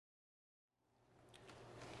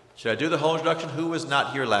Should I do the whole introduction? Who was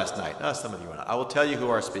not here last night? Some of you are not. I will tell you who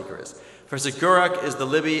our speaker is. Professor Gurock is the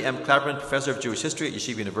Libby M. Clapperman Professor of Jewish History at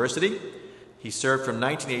Yeshiva University. He served from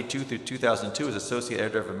 1982 through 2002 as Associate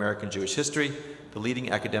Editor of American Jewish History, the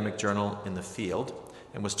leading academic journal in the field,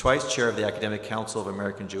 and was twice chair of the Academic Council of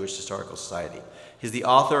American Jewish Historical Society. He's the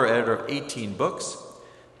author or editor of 18 books,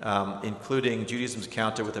 including Judaism's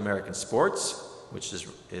Counter with American Sports, which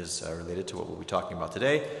is related to what we'll be talking about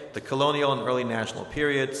today, the Colonial and Early National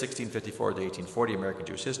Period, 1654 to 1840, American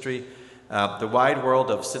Jewish History, the Wide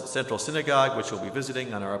World of Central Synagogue, which we'll be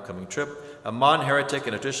visiting on our upcoming trip, a modern heretic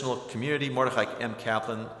and a traditional community, Mordechai M.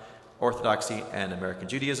 Kaplan, Orthodoxy and American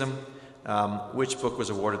Judaism, which book was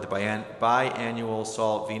awarded the biannual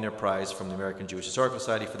Saul Wiener Prize from the American Jewish Historical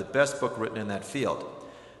Society for the best book written in that field.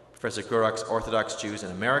 Professor Gurock's Orthodox Jews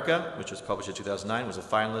in America, which was published in 2009, was a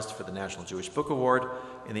finalist for the National Jewish Book Award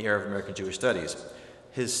in the era of American Jewish Studies.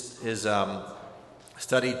 His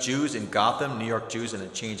study, Jews in Gotham, New York Jews in a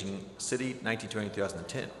Changing City,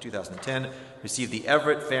 1920-2010, received the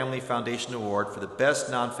Everett Family Foundation Award for the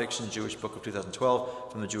Best Nonfiction Jewish Book of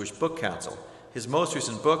 2012 from the Jewish Book Council. His most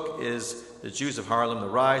recent book is The Jews of Harlem, The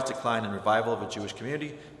Rise, Decline, and Revival of a Jewish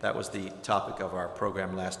Community. That was the topic of our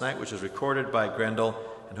program last night, which was recorded by Grendel,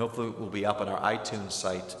 and hopefully will be up on our iTunes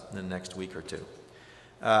site in the next week or two.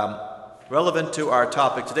 Relevant to our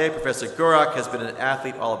topic today, Professor Gurock has been an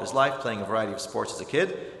athlete all of his life, playing a variety of sports as a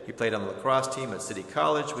kid. He played on the lacrosse team at City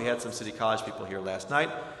College. We had some City College people here last night.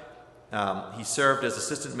 He served as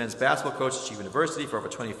assistant men's basketball coach at Yeshiva University for over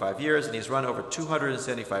 25 years, and he's run over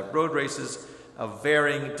 275 road races of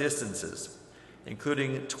varying distances,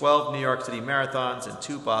 including 12 New York City marathons and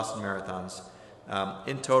 2 Boston marathons.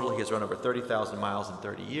 In total, he has run over 30,000 miles in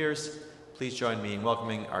 30 years. Please join me in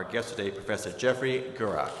welcoming our guest today, Professor Jeffrey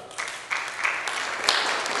Gurock.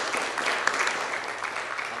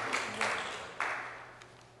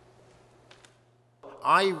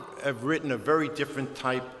 I have written a very different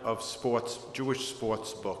type of Jewish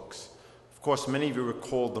sports books. Of course, many of you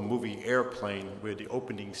recall the movie Airplane, where the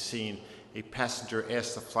opening scene, a passenger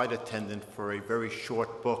asks the flight attendant for a very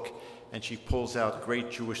short book, and she pulls out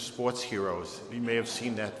great Jewish sports heroes. You may have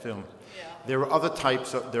seen that film. Yeah. There are other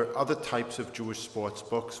types of Jewish sports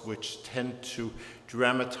books which tend to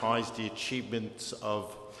dramatize the achievements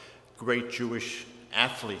of great Jewish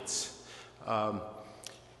athletes. There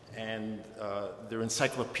are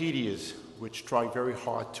encyclopedias which try very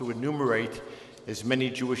hard to enumerate as many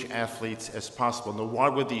Jewish athletes as possible. Now, why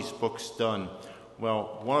were these books done?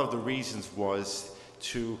 Well, one of the reasons was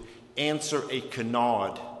to answer a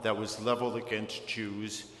canard that was leveled against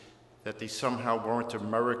Jews, that they somehow weren't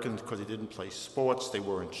Americans because they didn't play sports, they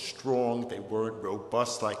weren't strong, they weren't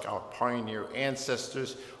robust like our pioneer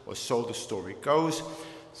ancestors, or so the story goes.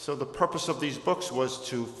 So the purpose of these books was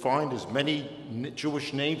to find as many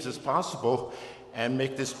Jewish names as possible and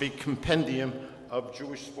make this big compendium of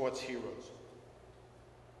Jewish sports heroes.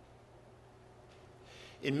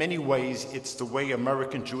 In many ways, it's the way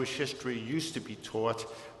American Jewish history used to be taught,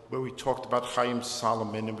 where we talked about Chaim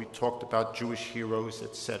Solomon and we talked about Jewish heroes,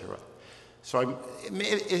 etc. So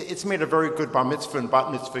it's made a very good bar mitzvah and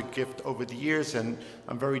bat mitzvah gift over the years, and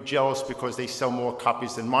I'm very jealous because they sell more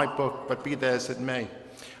copies than my book, but be that as it may.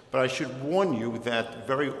 But I should warn you that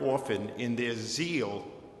very often in their zeal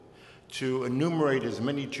to enumerate as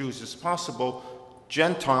many Jews as possible,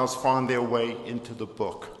 Gentiles find their way into the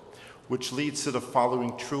book, which leads to the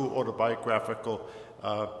following true autobiographical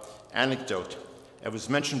anecdote. As was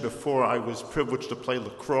mentioned before, I was privileged to play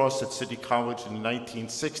lacrosse at City College in the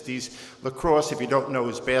 1960s. Lacrosse, if you don't know,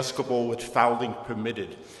 is basketball with fouling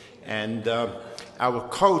permitted. And our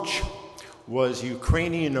coach was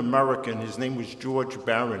Ukrainian-American. His name was George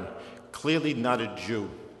Barron, clearly not a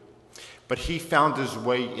Jew. But he found his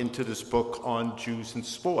way into this book on Jews and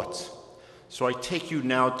sports. So I take you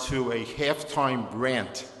now to a halftime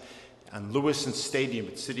rant on Lewison Stadium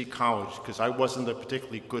at City College, because I wasn't a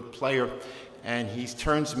particularly good player. And he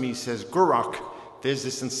turns to me and says, "Gurock, there's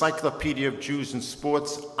this encyclopedia of Jews and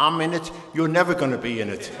sports. I'm in it. You're never going to be in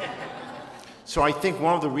it." So I think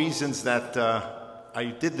one of the reasons that I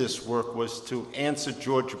did this work was to answer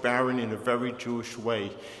George Barron in a very Jewish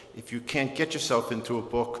way. If you can't get yourself into a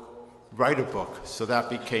book, write a book. So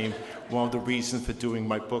that became one of the reasons for doing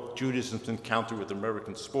my book, Judaism's Encounter with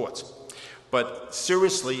American Sports. But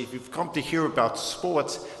seriously, if you've come to hear about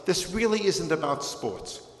sports, this really isn't about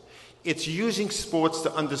sports. It's using sports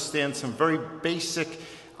to understand some very basic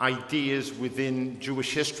ideas within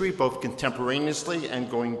Jewish history, both contemporaneously and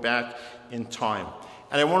going back in time.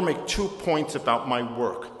 And I want to make 2 points about my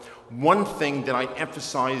work. One thing that I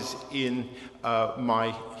emphasize in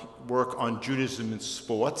my work on Judaism and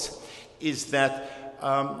sports is that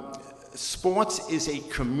sports is a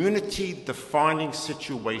community-defining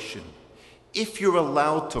situation. If you're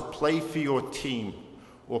allowed to play for your team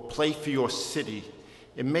or play for your city,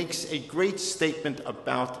 it makes a great statement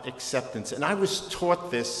about acceptance. And I was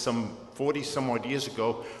taught this some 40-some-odd years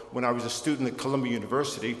ago when I was a student at Columbia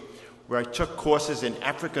University, where I took courses in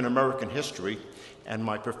African American history, and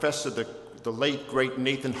my professor, the late, great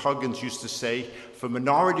Nathan Huggins, used to say, for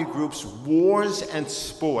minority groups, wars and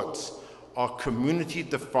sports are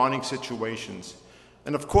community-defining situations.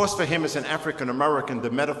 And of course, for him as an African American,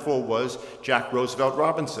 the metaphor was Jack Roosevelt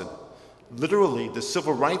Robinson. Literally, the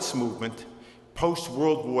civil rights movement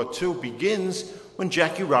post-World War II begins when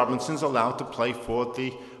Jackie Robinson's allowed to play for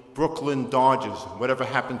the Brooklyn Dodgers. Whatever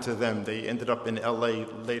happened to them, they ended up in LA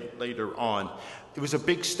later on. It was a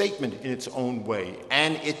big statement in its own way,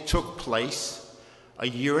 and it took place a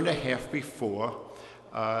year and a half before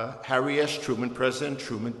Harry S. Truman, President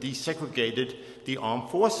Truman, desegregated the armed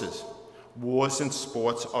forces. Wars and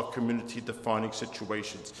sports are community-defining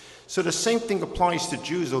situations. So the same thing applies to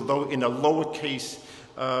Jews, although in a lowercase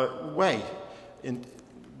way.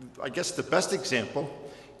 I guess the best example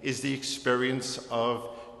is the experience of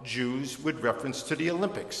Jews with reference to the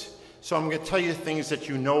Olympics. So I'm going to tell you things that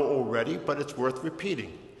you know already, but it's worth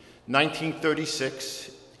repeating. 1936,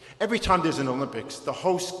 every time there's an Olympics, the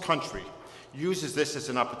host country uses this as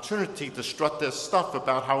an opportunity to strut their stuff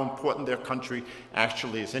about how important their country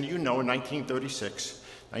actually is. And you know, in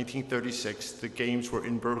 1936, the games were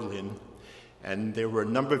in Berlin, and there were a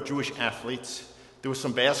number of Jewish athletes. There were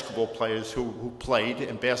some basketball players who played,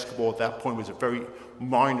 and basketball at that point was a very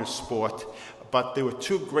minor sport. But there were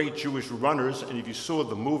two great Jewish runners, and if you saw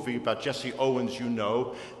the movie about Jesse Owens, you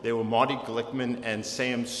know, they were Marty Glickman and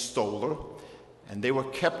Sam Stoller, and they were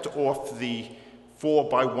kept off the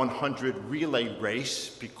 4x100 relay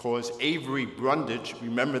race because Avery Brundage,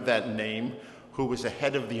 remember that name, who was the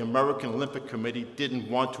head of the American Olympic Committee, didn't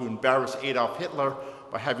want to embarrass Adolf Hitler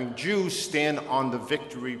by having Jews stand on the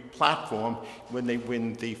victory platform when they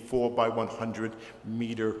win the 4x100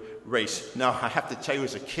 meter race. Now, I have to tell you,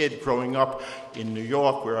 as a kid growing up in New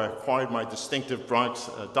York, where I acquired my distinctive Bronx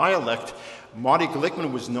dialect, Marty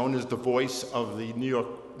Glickman was known as the voice of the New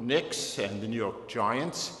York Knicks and the New York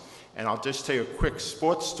Giants. And I'll just tell you a quick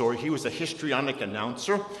sports story. He was a histrionic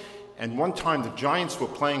announcer. And one time the Giants were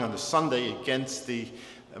playing on a Sunday against the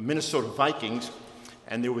Minnesota Vikings,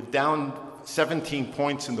 and they were down 17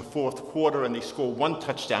 points in the fourth quarter, and they scored 1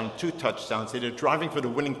 touchdown, 2 touchdowns. They're driving for the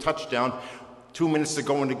winning touchdown, 2 minutes to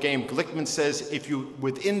go in the game. Glickman says, if you're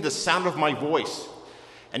within the sound of my voice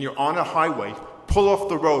and you're on a highway, pull off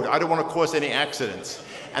the road. I don't want to cause any accidents.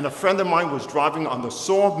 And a friend of mine was driving on the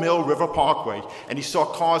Sawmill River Parkway, and he saw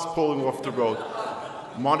cars pulling off the road.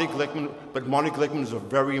 Marty Glickman is a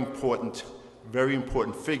very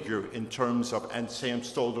important figure in terms of, and Sam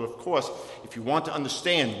Stoller, of course. If you want to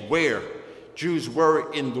understand where Jews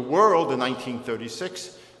were in the world in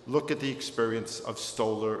 1936, look at the experience of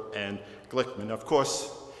Stoller and Glickman. Of course,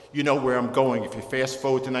 you know where I'm going. If you fast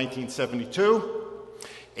forward to 1972,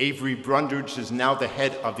 Avery Brundage is now the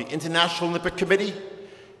head of the International Olympic Committee,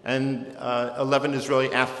 and 11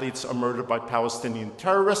 Israeli athletes are murdered by Palestinian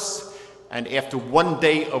terrorists. And after 1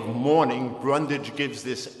 day of mourning, Brundage gives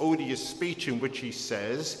this odious speech in which he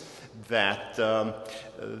says that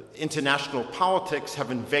international politics have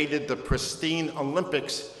invaded the pristine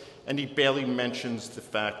Olympics, and he barely mentions the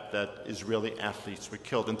fact that Israeli athletes were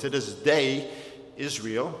killed. And to this day,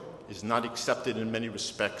 Israel is not accepted in many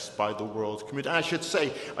respects by the world community. I should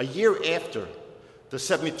say, a year after the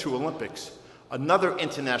 72 Olympics, another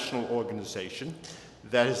international organization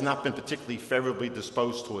that has not been particularly favorably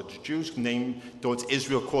disposed towards Jews, named towards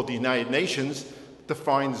Israel, called the United Nations,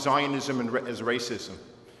 defines Zionism as racism.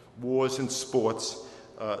 Wars and sports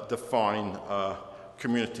define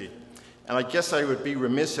community. And I guess I would be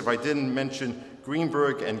remiss if I didn't mention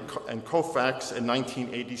Greenberg and Koufax in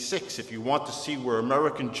 1986. If you want to see where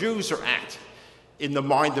American Jews are at in the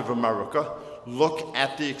mind of America, look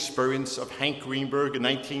at the experience of Hank Greenberg in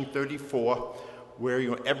 1934,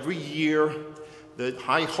 where every year the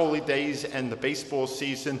high holy days and the baseball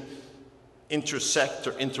season intersect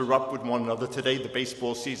or interrupt with one another. Today, the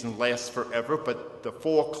baseball season lasts forever, but the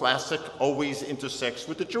Fall Classic always intersects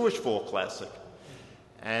with the Jewish Fall Classic.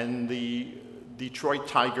 And the Detroit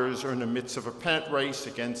Tigers are in the midst of a pennant race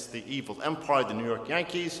against the evil empire, the New York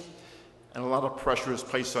Yankees, and a lot of pressure is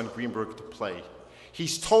placed on Greenberg to play.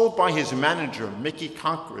 He's told by his manager, Mickey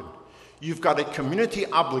Cochran, you've got a community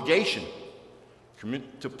obligation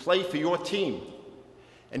to play for your team.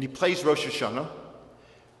 And he plays Rosh Hashanah,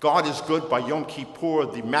 God is good by Yom Kippur,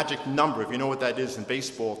 the magic number, if you know what that is in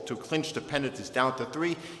baseball, to clinch the pennant is down to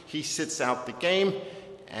 3. He sits out the game,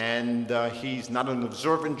 and he's not an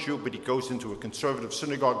observant Jew, but he goes into a conservative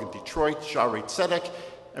synagogue in Detroit, Shaarei Tzedek,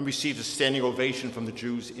 and receives a standing ovation from the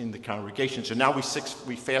Jews in the congregation. So now we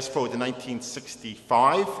fast forward to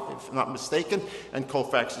 1965, if I'm not mistaken, and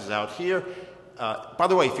Colfax is out here. By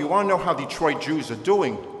the way, if you want to know how Detroit Jews are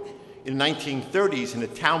doing, in the 1930s, in a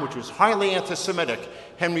town which was highly anti-Semitic,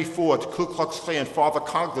 Henry Ford, Ku Klux Klan, Father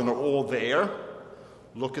Coughlin are all there.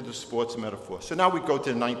 Look at the sports metaphor. So now we go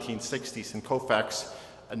to the 1960s, and Colfax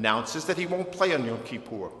announces that he won't play on Yom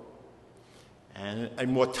Kippur. And a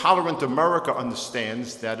more tolerant America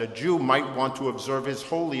understands that a Jew might want to observe his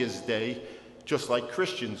holiest day just like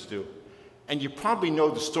Christians do. And you probably know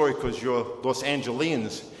the story because you're Los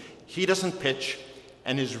Angeles. He doesn't pitch,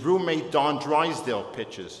 and his roommate Don Drysdale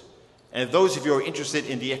pitches. And those of you who are interested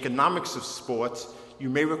in the economics of sports, you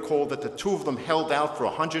may recall that the two of them held out for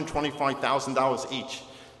 $125,000 each.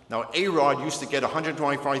 Now, A-Rod used to get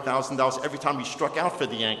 $125,000 every time he struck out for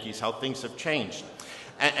the Yankees, how things have changed.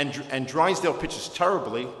 And Drysdale pitches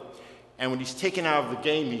terribly, and when he's taken out of the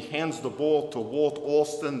game, he hands the ball to Walt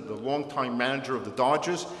Alston, the longtime manager of the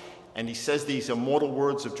Dodgers, and he says these immortal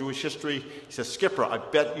words of Jewish history. He says, "Skipper, I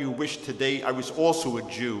bet you wish today I was also a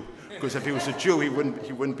Jew, because if he was a Jew, he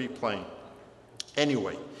wouldn't be playing."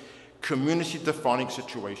 Anyway, community-defining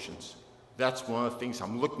situations. That's one of the things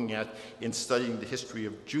I'm looking at in studying the history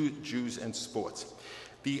of Jews and sports.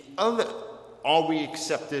 The other, are we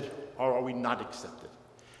accepted or are we not accepted?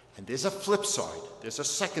 And there's a flip side, there's a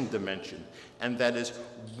second dimension, and that is,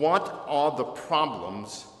 what are the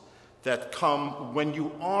problems that come when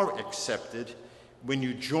you are accepted, when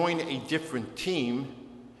you join a different team,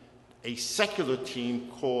 a secular team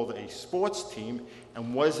called a sports team,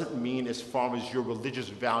 and what does it mean as far as your religious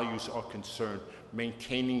values are concerned,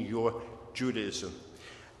 maintaining your Judaism?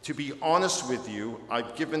 To be honest with you,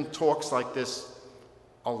 I've given talks like this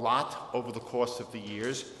a lot over the course of the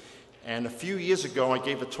years, and a few years ago I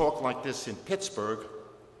gave a talk like this in Pittsburgh,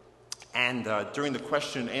 and during the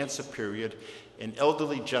question and answer period, an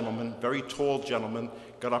elderly gentleman, very tall gentleman,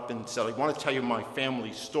 got up and said, "I want to tell you my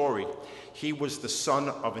family story." He was the son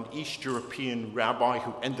of an East European rabbi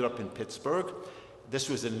who ended up in Pittsburgh. This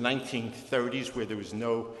was in the 1930s, where there was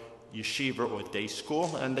no yeshiva or day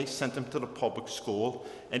school, and they sent him to the public school.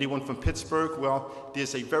 Anyone from Pittsburgh? Well,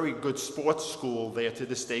 there's a very good sports school there to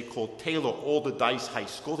this day called Taylor Alderdice High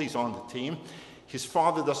School. He's on the team. His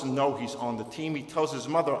father doesn't know he's on the team. He tells his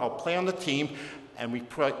mother, "I'll play on the team, and we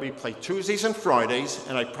play Tuesdays and Fridays,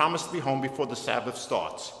 and I promise to be home before the Sabbath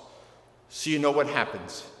starts." So you know what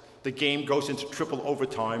happens. The game goes into triple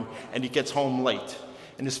overtime, and he gets home late.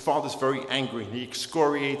 And his father's very angry, and he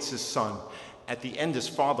excoriates his son. At the end, his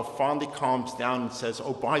father finally calms down and says,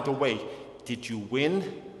 "Oh, by the way, did you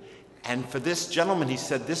win?" And for this gentleman, he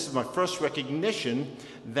said, "This is my first recognition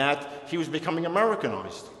that he was becoming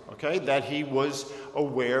Americanized, okay, that he was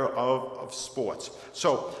aware of sports."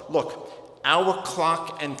 So, look, our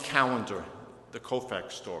clock and calendar, the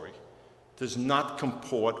Colfax story, does not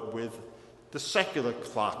comport with the secular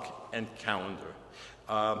clock and calendar.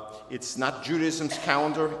 It's not Judaism's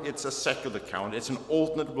calendar, it's a secular calendar. It's an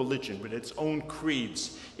alternate religion with its own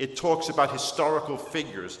creeds. It talks about historical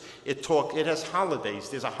figures. It has holidays.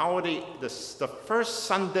 There's a holiday, the first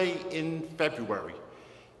Sunday in February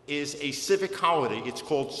is a civic holiday. It's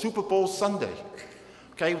called Super Bowl Sunday,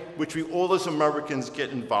 okay, which we all as Americans get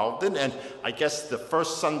involved in. And I guess the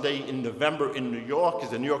first Sunday in November in New York is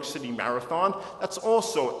the New York City Marathon. That's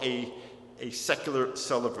also a secular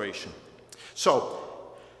celebration. So,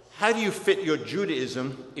 how do you fit your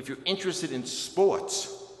Judaism, if you're interested in sports,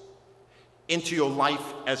 into your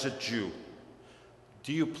life as a Jew?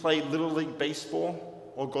 Do you play Little League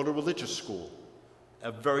Baseball or go to religious school?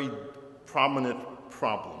 A very prominent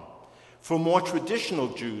problem. For more traditional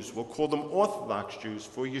Jews, we'll call them Orthodox Jews,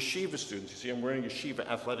 for yeshiva students. You see, I'm wearing a yeshiva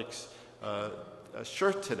athletics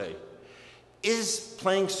shirt today. Is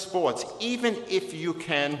playing sports, even if you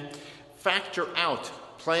can factor out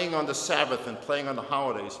playing on the Sabbath and playing on the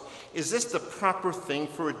holidays, is this the proper thing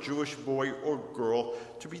for a Jewish boy or girl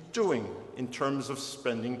to be doing in terms of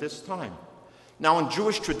spending this time? Now, in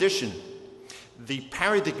Jewish tradition, the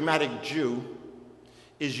paradigmatic Jew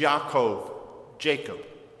is Yaakov, Jacob.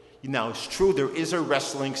 Now, it's true there is a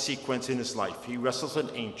wrestling sequence in his life. He wrestles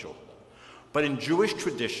an angel. But in Jewish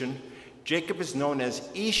tradition, Jacob is known as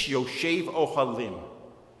Ish Yoshev Ohalim,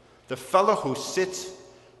 the fellow who sits,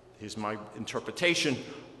 here's my interpretation,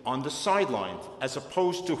 on the sidelines, as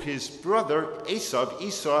opposed to his brother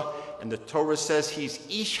Esau, and the Torah says he's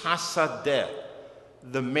Ish HaSadeh,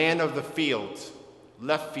 the man of the field,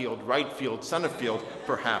 left field, right field, center field,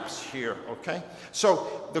 perhaps here, okay?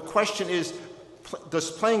 So the question is, does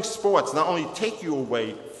playing sports not only take you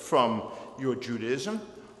away from your Judaism,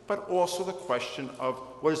 but also the question of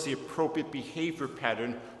what is the appropriate behavior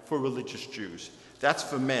pattern for religious Jews? That's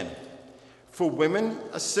for men. For women,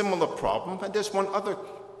 a similar problem, and there's one other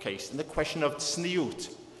case, and the question of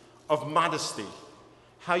tzniut, of modesty,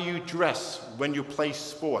 how you dress when you play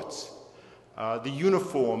sports, the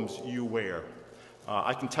uniforms you wear.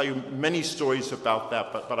 I can tell you many stories about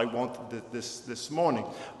that, but I won't this morning.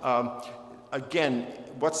 Again,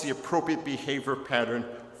 what's the appropriate behavior pattern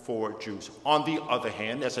for Jews? On the other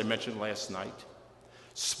hand, as I mentioned last night,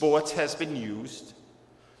 sports has been used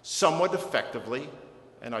somewhat effectively,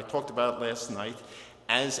 and I talked about it last night,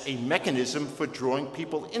 as a mechanism for drawing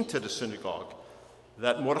people into the synagogue.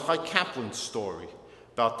 That Mordechai Kaplan story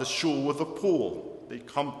about the shul with a pool. They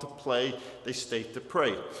come to play, they stay to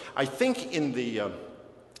pray. I think in the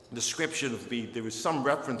description of there was some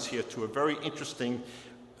reference here to a very interesting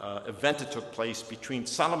event that took place between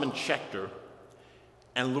Solomon Schechter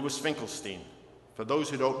and Louis Finkelstein. For those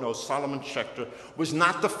who don't know, Solomon Schechter was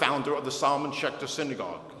not the founder of the Solomon Schechter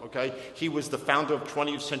Synagogue, okay? He was the founder of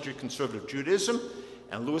 20th century conservative Judaism,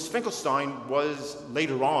 and Louis Finkelstein was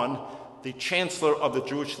later on the chancellor of the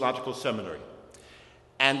Jewish Theological Seminary.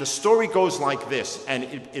 And the story goes like this, and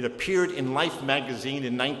it appeared in Life magazine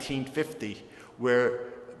in 1950,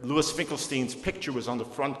 where Louis Finkelstein's picture was on the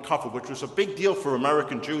front cover, which was a big deal for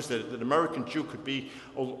American Jews, that an American Jew could be,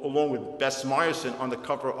 along with Bess Meyerson, on the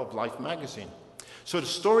cover of Life magazine. So the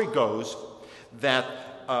story goes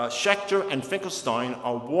that Schechter and Finkelstein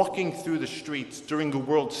are walking through the streets during the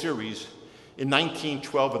World Series in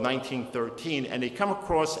 1912 and 1913, and they come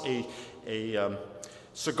across a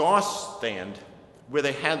cigar stand where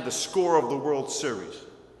they had the score of the World Series.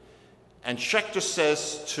 And Schechter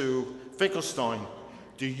says to Finkelstein,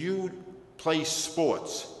 "Do you play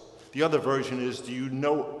sports?" The other version is, do you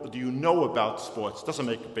know about sports? Doesn't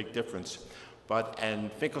make a big difference.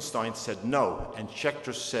 And Finkelstein said no. And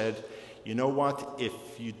Schechter said, "You know what? If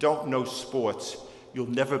you don't know sports, you'll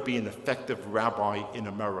never be an effective rabbi in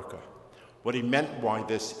America." What he meant by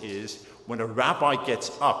this is, when a rabbi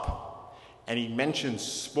gets up and he mentions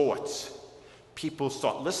sports, people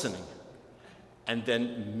start listening. And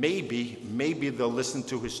then maybe they'll listen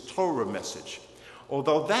to his Torah message.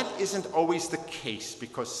 Although that isn't always the case,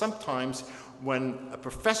 because sometimes when a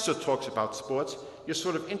professor talks about sports, you're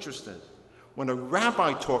sort of interested. When a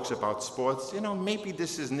rabbi talks about sports, maybe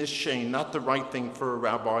this is nishane, not the right thing for a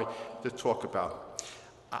rabbi to talk about.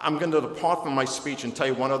 I'm going to depart from my speech and tell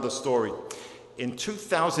you one other story. In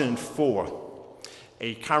 2004,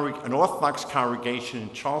 an Orthodox congregation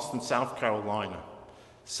in Charleston, South Carolina,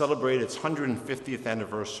 celebrated its 150th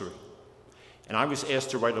anniversary. And I was asked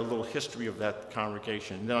to write a little history of that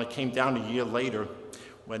congregation. And then I came down a year later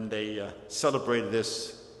when they celebrated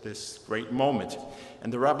this great moment.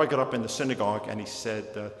 And the rabbi got up in the synagogue and he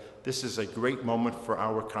said, "This is a great moment for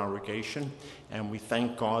our congregation, and we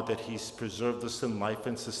thank God that he's preserved us in life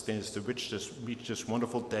and sustained us to reach this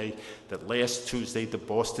wonderful day that last Tuesday the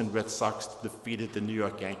Boston Red Sox defeated the New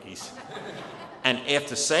York Yankees." And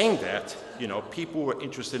after saying that, people were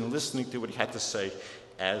interested in listening to what he had to say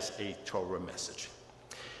as a Torah message.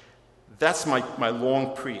 That's my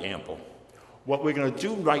long preamble. What we're going to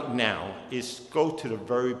do right now is go to the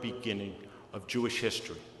very beginning of Jewish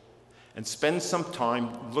history and spend some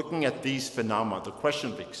time looking at these phenomena, the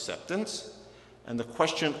question of acceptance and the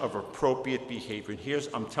question of appropriate behavior. And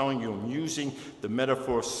I'm telling you, I'm using the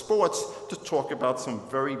metaphor of sports to talk about some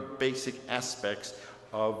very basic aspects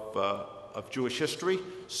of Jewish history,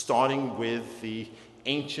 starting with the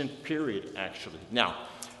ancient period, actually. Now,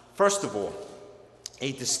 first of all,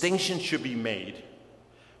 a distinction should be made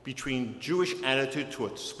between Jewish attitude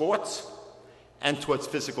towards sports and towards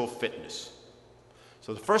physical fitness.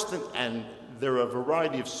 So the first thing, and there are a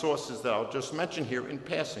variety of sources that I'll just mention here in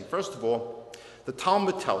passing. First of all, the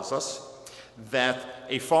Talmud tells us that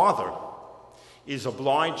a father is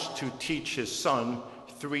obliged to teach his son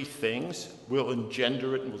three things. We'll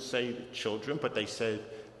engender it and we'll say children, but they say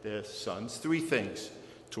their sons. Three things: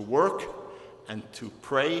 to work and to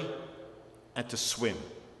pray and to swim.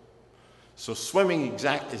 So swimming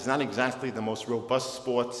is not exactly the most robust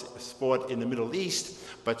sport in the Middle East,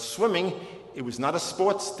 but swimming, it was not a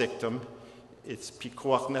sports dictum. It's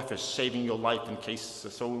pikuach nefesh, saving your life in case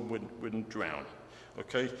someone wouldn't drown.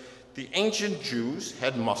 Okay? The ancient Jews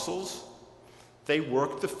had muscles. They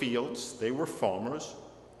worked the fields. They were farmers.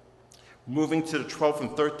 Moving to the 12th and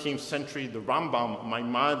 13th century, the Rambam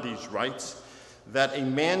Maimonides writes that a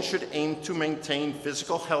man should aim to maintain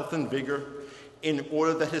physical health and vigor in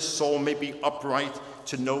order that his soul may be upright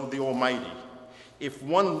to know the Almighty. If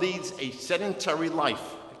one leads a sedentary life,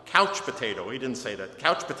 couch potato, he didn't say that,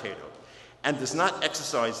 couch potato, and does not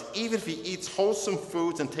exercise, even if he eats wholesome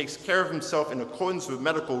foods and takes care of himself in accordance with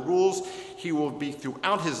medical rules, he will be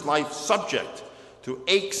throughout his life subject to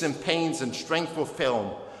aches and pains and strength will fail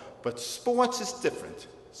him. But sports is different.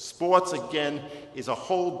 Sports, again, is a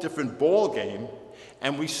whole different ball game.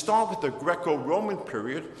 And we start with the Greco-Roman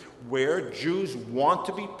period where Jews want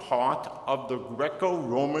to be part of the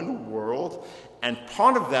Greco-Roman world, and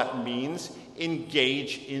part of that means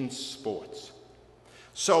engage in sports.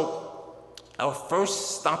 So our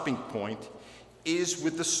first stopping point is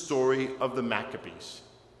with the story of the Maccabees.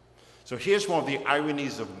 So here's one of the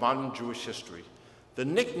ironies of modern Jewish history. The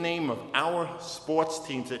nickname of our sports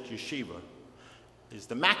teams at Yeshiva is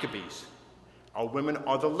the Maccabees. Our women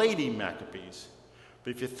are the Lady Maccabees.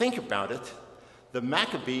 But if you think about it, the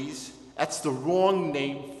Maccabees, that's the wrong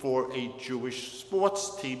name for a Jewish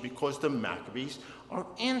sports team because the Maccabees are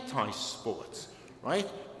anti-sports, right?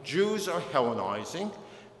 Jews are Hellenizing,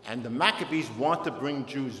 and the Maccabees want to bring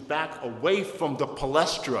Jews back away from the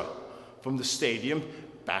palestra, from the stadium,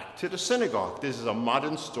 back to the synagogue. This is a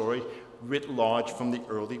modern story writ large from the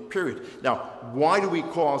early period. Now, why do we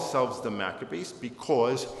call ourselves the Maccabees?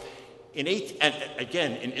 Because in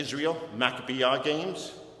Israel, Maccabeah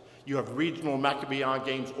games. You have regional Maccabeah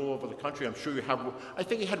games all over the country. I'm sure you have. I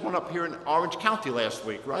think you had one up here in Orange County last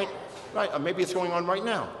week, right? Right. Or maybe it's going on right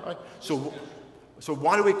now. Right. So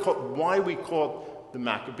why do we call the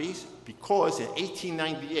Maccabees? Because in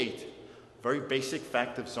 1898, very basic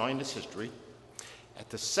fact of Zionist history, at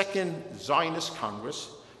the Second Zionist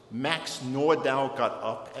Congress, Max Nordau got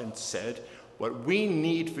up and said, what we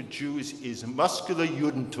need for Jews is muscular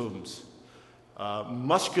Judentums,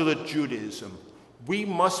 muscular Judaism. We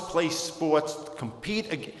must play sports,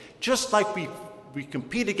 compete, just like we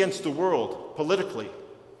compete against the world politically,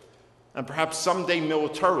 and perhaps someday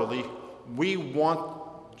militarily. We want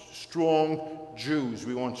strong Jews.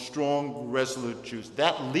 We want strong, resolute Jews.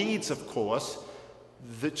 That leads, of course,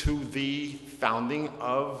 to the founding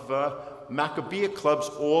of Maccabean clubs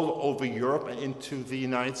all over Europe and into the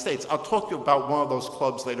United States. I'll talk to you about one of those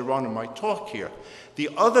clubs later on in my talk here. The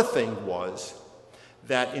other thing was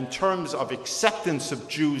that in terms of acceptance of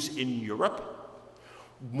Jews in Europe,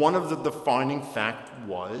 one of the defining facts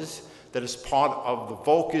was that as part of the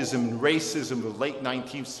Volkism and racism of the late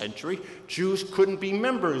 19th century, Jews couldn't be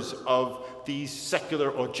members of these secular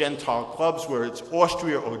or Gentile clubs where it's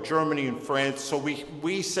Austria or Germany and France. So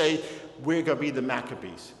we say we're going to be the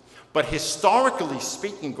Maccabees. But historically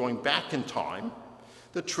speaking, going back in time,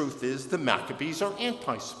 the truth is the Maccabees are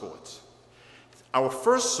anti-sports. Our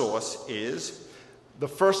first source is the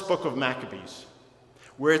first book of Maccabees,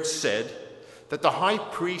 where it said that the high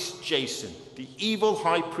priest Jason, the evil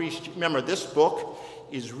high priest, remember this book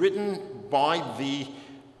is written by the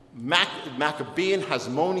Maccabean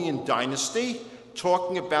Hasmonean dynasty,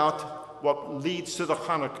 talking about what leads to the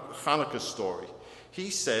Hanukkah story. He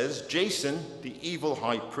says, Jason, the evil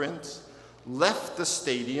high prince, left the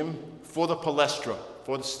stadium for the palestra,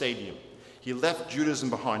 for the stadium. He left Judaism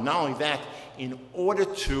behind. Not only that, in order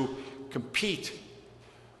to compete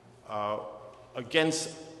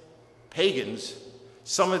against pagans,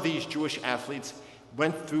 some of these Jewish athletes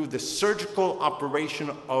went through the surgical operation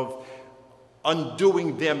of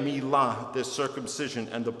undoing their milah, their circumcision.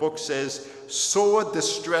 And the book says, sore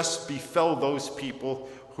distress befell those people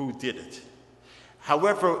who did it.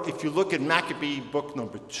 However, if you look at Maccabee book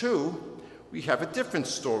number 2, we have a different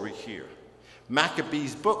story here.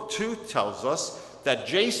 Maccabees book 2 tells us that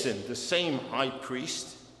Jason, the same high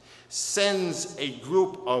priest, sends a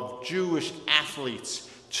group of Jewish athletes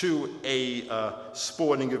to a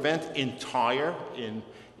sporting event in Tyre, in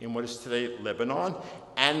what is today Lebanon,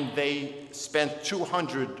 and they spent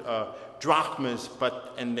 200 drachmas,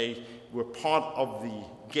 and they were part of the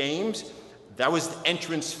games. That was the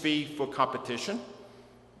entrance fee for competition,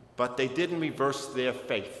 but they didn't reverse their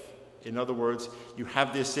faith. In other words, you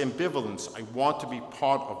have this ambivalence. I want to be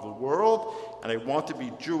part of the world, and I want to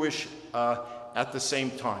be Jewish at the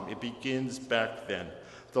same time. It begins back then.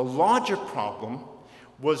 The larger problem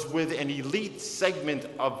was with an elite segment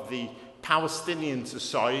of the Palestinian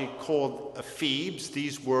society called Ephebes.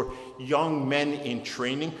 These were young men in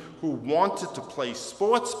training who wanted to play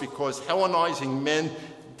sports because Hellenizing men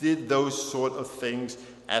did those sort of things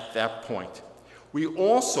at that point. We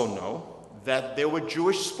also know that there were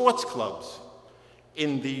Jewish sports clubs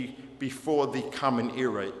before the Common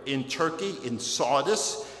Era. In Turkey, in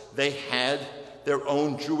Sardis, they had their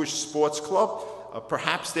own Jewish sports club.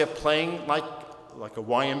 Perhaps they're playing like like a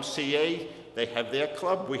YMCA, they have their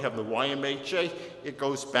club, we have the YMHA, it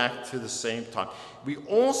goes back to the same time. We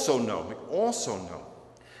also know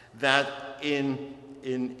that in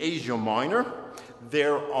Asia Minor,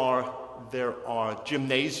 there are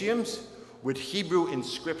gymnasiums with Hebrew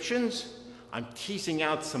inscriptions. I'm teasing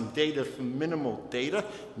out some data from minimal data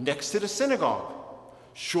next to the synagogue.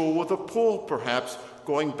 Sure, with a pool, perhaps,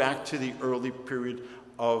 going back to the early period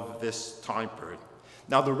of this time period.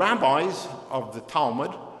 Now, the rabbis of the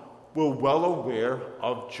Talmud were well aware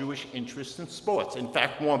of Jewish interest in sports. In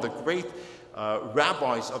fact, one of the great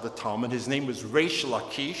rabbis of the Talmud, his name was Reish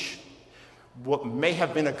Lakish, what may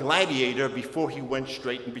have been a gladiator before he went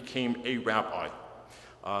straight and became a rabbi.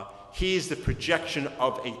 He is the projection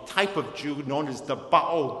of a type of Jew known as the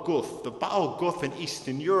Baal Guf. The Baal Guf in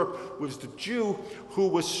Eastern Europe was the Jew who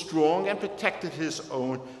was strong and protected his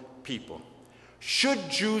own people. Should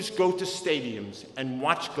Jews go to stadiums and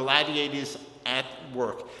watch gladiators at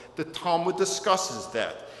work? The Talmud discusses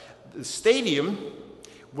that. The stadium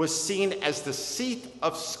was seen as the seat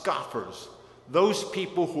of scoffers, those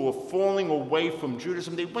people who were falling away from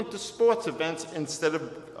Judaism. They went to sports events instead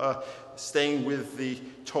of staying with the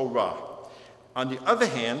Torah. On the other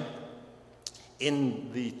hand, in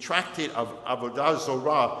the tractate of Avodah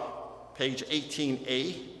Zorah, page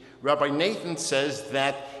 18a, Rabbi Nathan says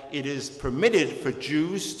that it is permitted for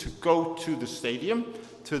Jews to go to the stadium,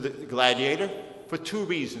 to the gladiator, for two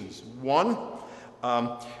reasons. One,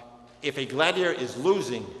 if a gladiator is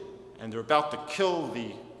losing and they're about to kill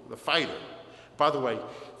the fighter. By the way,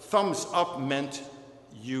 thumbs up meant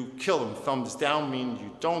you kill him. Thumbs down mean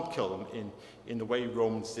you don't kill him in the way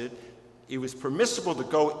Romans did. It was permissible to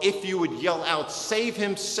go if you would yell out, save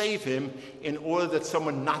him, in order that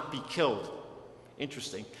someone not be killed.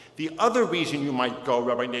 Interesting. The other reason you might go,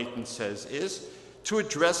 Rabbi Nathan says, is to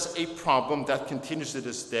address a problem that continues to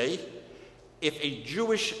this day. If a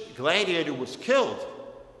Jewish gladiator was killed,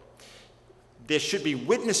 there should be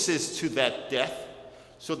witnesses to that death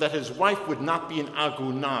so that his wife would not be an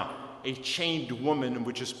agunah, a chained woman,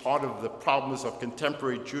 which is part of the problems of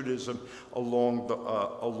contemporary Judaism along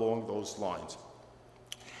those lines.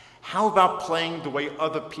 How about playing the way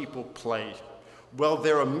other people play? Well,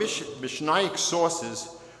 there are Mishnaic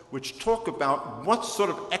sources which talk about what sort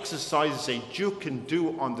of exercises a Jew can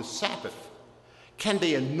do on the Sabbath. Can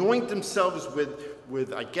they anoint themselves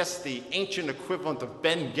with I guess, the ancient equivalent of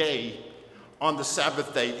Ben Gay on the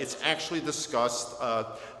Sabbath day? It's actually discussed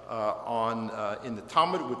in the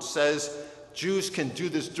Talmud, which says Jews can do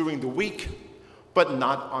this during the week, but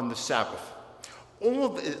not on the Sabbath.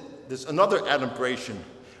 There's another adumbration.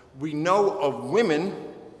 We know of women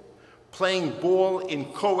playing ball in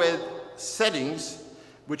co-ed settings,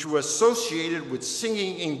 which were associated with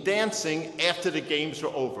singing and dancing after the games were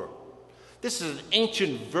over. This is an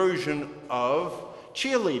ancient version of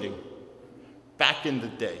cheerleading back in the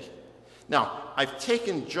day. Now, I've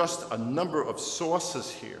taken just a number of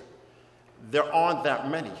sources here. There aren't that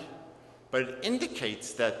many, but it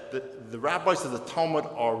indicates that the rabbis of the Talmud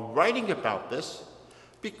are writing about this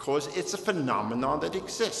because it's a phenomenon that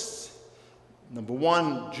exists. Number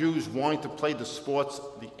one, Jews wanting to play the sports,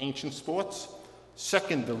 the ancient sports.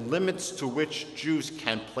 Second, the limits to which Jews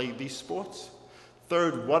can play these sports.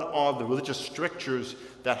 Third, what are the religious strictures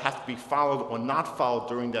that have to be followed or not followed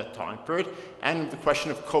during that time period? And the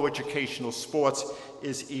question of coeducational sports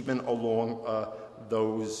is even along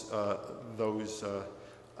those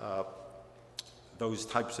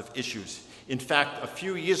types of issues. In fact, a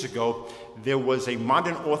few years ago, there was a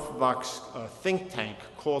modern Orthodox think tank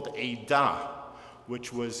called ADA,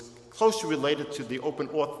 which was closely related to the Open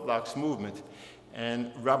Orthodox movement.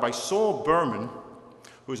 And Rabbi Saul Berman,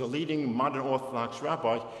 who's a leading modern Orthodox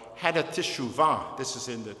rabbi, had a teshuvah, this is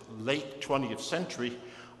in the late 20th century,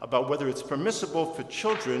 about whether it's permissible for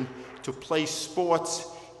children to play sports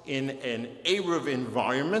in an Eruv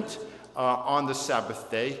environment on the Sabbath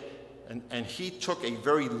day. And he took a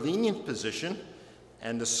very lenient position,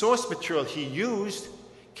 and the source material he used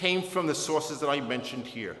came from the sources that I mentioned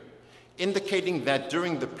here, indicating that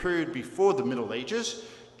during the period before the Middle Ages,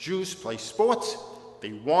 Jews play sports.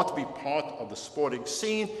 They want to be part of the sporting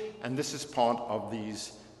scene, and this is part of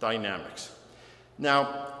these dynamics.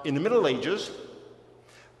 Now, in the Middle Ages,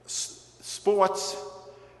 sports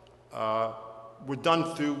were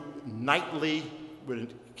done through nightly,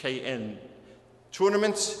 with KN,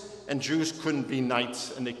 tournaments, and Jews couldn't be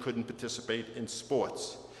knights and they couldn't participate in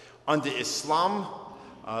sports. Under Islam,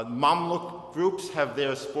 Mamluk groups have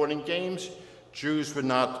their sporting games. Jews were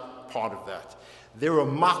not part of that. There were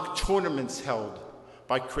mock tournaments held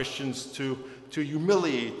by Christians to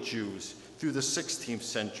humiliate Jews, through the 16th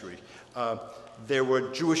century. There were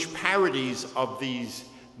Jewish parodies of these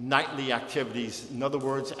nightly activities. In other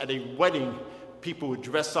words, at a wedding, people would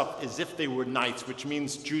dress up as if they were knights, which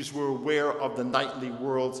means Jews were aware of the nightly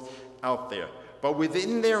worlds out there. But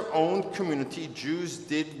within their own community, Jews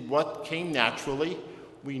did what came naturally.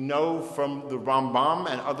 We know from the Rambam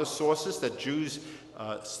and other sources that Jews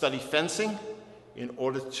study fencing in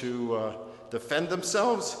order to defend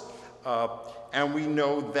themselves. And we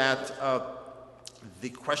know that the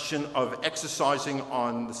question of exercising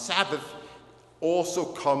on the Sabbath also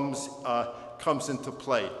comes into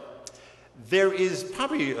play. There is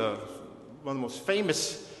probably one of the most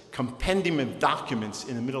famous compendium of documents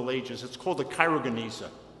in the Middle Ages. It's called the Cairo Geniza.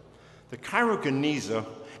 The Cairo Geniza,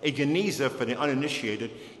 a Geniza for the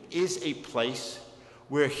uninitiated, is a place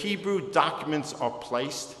where Hebrew documents are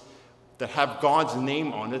placed that have God's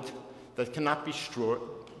name on it that cannot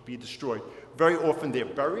be destroyed. Very often they're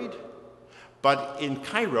buried, but in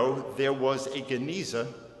Cairo there was a Geniza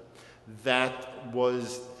that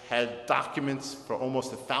had documents for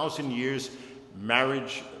almost 1,000 years,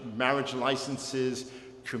 marriage licenses,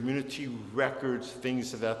 community records,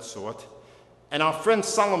 things of that sort. And our friend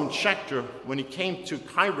Solomon Schechter, when he came to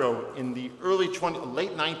Cairo in the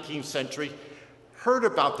late 19th century, heard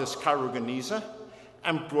about this Cairo Geniza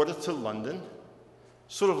and brought it to London,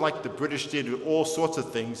 sort of like the British did with all sorts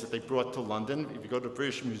of things that they brought to London. If you go to the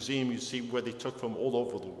British Museum, you see where they took from all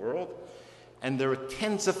over the world. And there are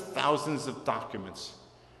tens of thousands of documents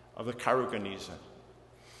of the Cairo Geniza.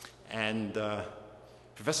 And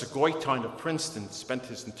Professor Goitein of Princeton spent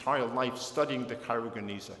his entire life studying the Cairo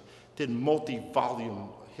Geniza, did multi-volume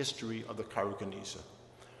history of the Cairo Geniza.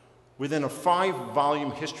 Within a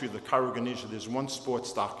 5-volume history of the Cairo Geniza, there's one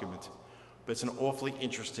sports document, but it's an awfully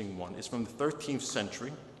interesting one. It's from the 13th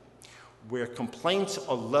century, where complaints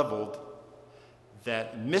are leveled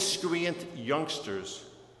that miscreant youngsters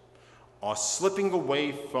are slipping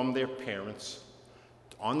away from their parents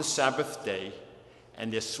on the Sabbath day,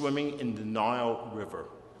 and they're swimming in the Nile River.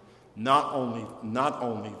 Not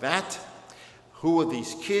only that, who are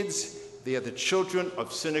these kids? They are the children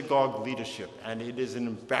of synagogue leadership, and it is an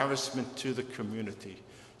embarrassment to the community.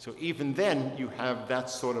 So even then, you have that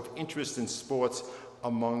sort of interest in sports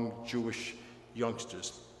among Jewish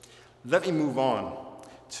youngsters. Let me move on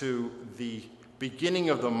to the beginning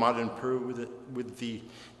of the modern period with the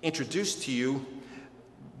introduced to you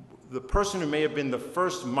the person who may have been the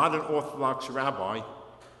first modern Orthodox rabbi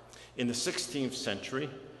in the 16th century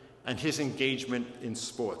and his engagement in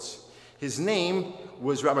sports. His name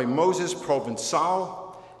was Rabbi Moses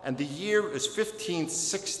Provençal, and the year is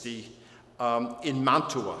 1560 in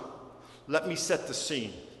Mantua. Let me set the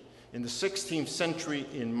scene. In the 16th century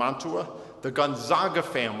in Mantua, the Gonzaga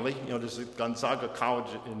family, there's a Gonzaga College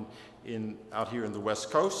out here in the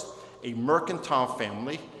West Coast, a mercantile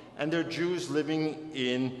family, and they're Jews living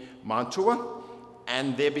in Mantua,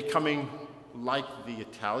 and they're becoming like the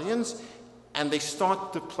Italians, and they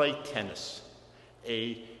start to play tennis,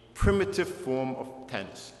 a primitive form of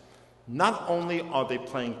tennis. Not only are they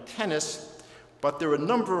playing tennis, but there are a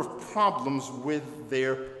number of problems with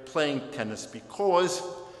their playing tennis, because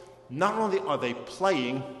not only are they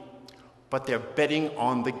playing, but they're betting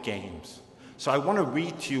on the games. So I want to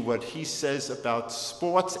read to you what he says about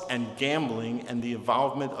sports and gambling and the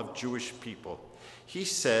involvement of Jewish people. He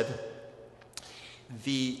said,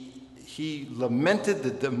 he lamented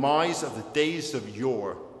the demise of the days of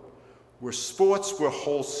yore, where sports were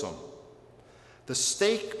wholesome. The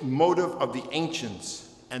stake motive of the ancients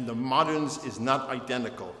and the moderns is not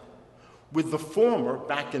identical. With the former,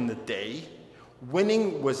 back in the day,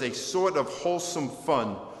 winning was a sort of wholesome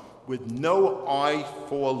fun with no eye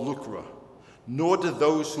for lucre, nor did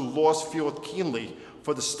those who lost feel it keenly,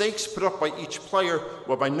 for the stakes put up by each player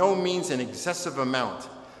were by no means an excessive amount.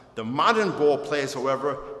 The modern ball players,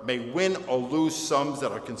 however, may win or lose sums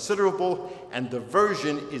that are considerable, and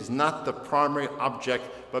diversion is not the primary object,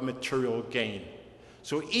 but material gain.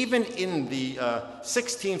 So even in the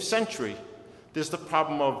 16th century, there's the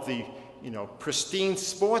problem of the pristine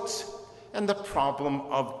sports and the problem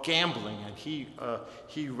of gambling, and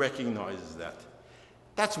he recognizes that.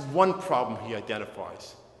 That's one problem he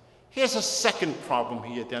identifies. Here's a second problem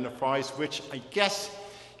he identifies, which I guess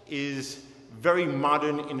is very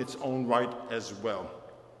modern in its own right as well.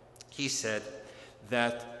 He said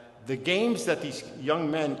that the games that these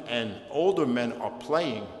young men and older men are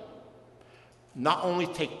playing not only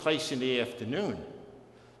take place in the afternoon,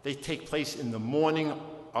 they take place in the morning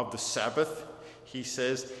of the Sabbath. He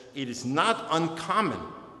says, it is not uncommon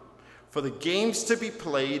for the games to be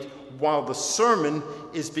played while the sermon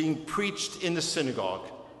is being preached in the synagogue.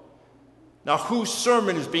 Now, whose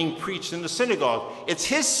sermon is being preached in the synagogue? It's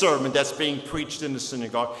his sermon that's being preached in the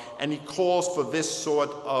synagogue, and he calls for this sort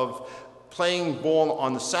of playing ball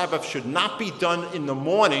on the Sabbath should not be done in the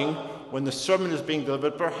morning when the sermon is being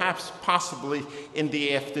delivered, perhaps possibly in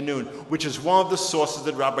the afternoon, which is one of the sources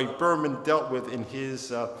that Rabbi Berman dealt with in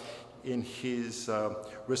his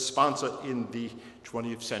response in the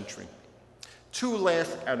 20th century. Two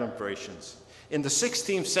last adumbrations. In the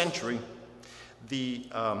 16th century, the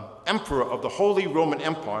emperor of the Holy Roman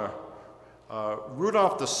Empire,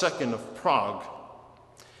 Rudolph II of Prague,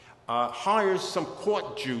 hires some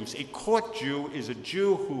court Jews. A court Jew is a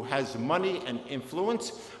Jew who has money and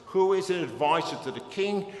influence, who is an advisor to the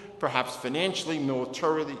king, perhaps financially,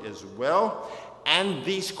 militarily as well. And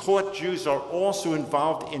these court Jews are also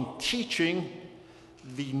involved in teaching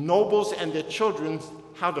the nobles and their children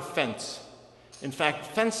how to fence. In fact,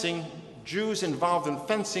 fencing, Jews involved in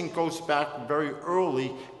fencing goes back very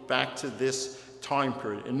early, back to this time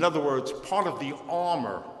period. In other words, part of the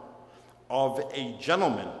armor of a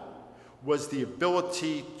gentleman was the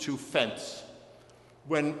ability to fence.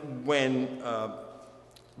 When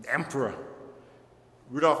Emperor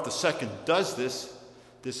Rudolph II does this,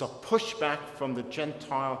 there's a pushback from the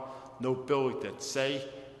Gentile nobility that say,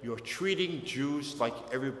 you're treating Jews like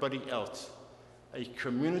everybody else. A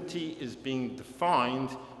community is being defined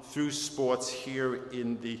through sports here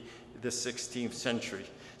in the 16th century.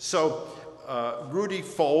 So Rudy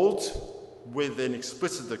folds with an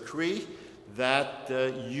explicit decree that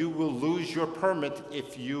you will lose your permit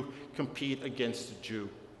if you compete against a Jew.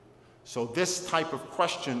 So this type of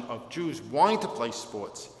question of Jews wanting to play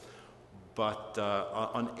sports but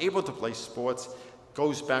unable to play sports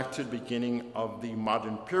goes back to the beginning of the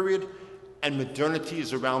modern period, and modernity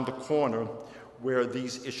is around the corner where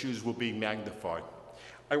these issues will be magnified.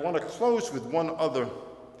 I want to close with one other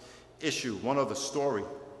issue, one other story.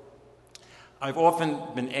 I've often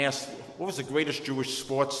been asked, what was the greatest Jewish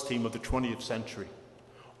sports team of the 20th century?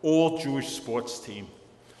 All Jewish sports team.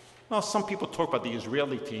 Well, some people talk about the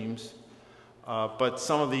Israeli teams, but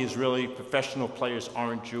some of the Israeli professional players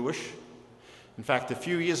aren't Jewish. In fact, a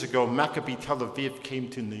few years ago, Maccabi Tel Aviv came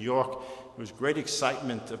to New York. There was great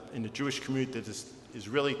excitement in the Jewish community that this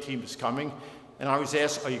Israeli team is coming. And I was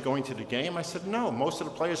asked, are you going to the game? I said, no, most of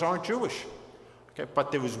the players aren't Jewish. Okay,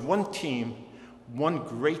 but there was one team, one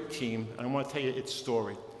great team, and I want to tell you its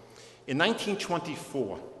story. In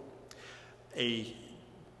 1924, an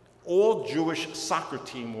all-Jewish soccer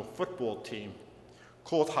team or football team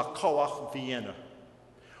called Hakoach Vienna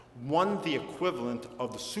won the equivalent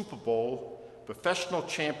of the Super Bowl professional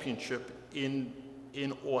championship in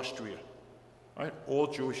Austria, right?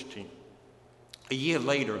 All-Jewish team. A year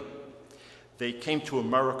later, they came to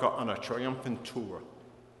America on a triumphant tour.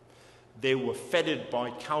 They were feted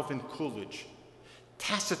by Calvin Coolidge.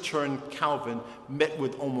 Taciturn Calvin met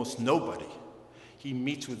with almost nobody. He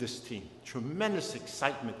meets with this team. Tremendous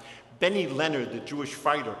excitement. Benny Leonard, the Jewish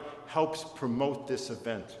fighter, helps promote this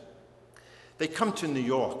event. They come to New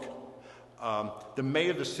York. The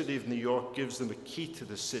mayor of the city of New York gives them a key to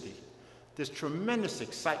the city. There's tremendous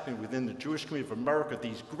excitement within the Jewish community of America.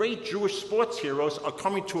 These great Jewish sports heroes are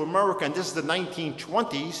coming to America, and this is the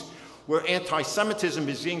 1920s, where anti-Semitism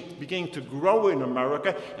is beginning to grow in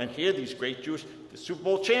America, and here these great Jewish, the Super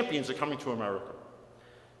Bowl champions are coming to America.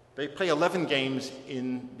 They play 11 games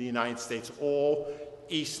in the United States, all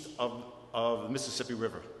east of the Mississippi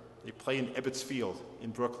River. They play in Ebbets Field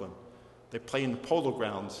in Brooklyn. They play in the Polo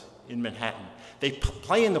Grounds in Manhattan. They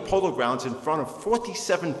play in the Polo Grounds in front of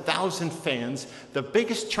 47,000 fans, the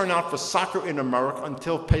biggest turnout for soccer in America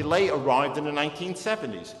until Pelé arrived in the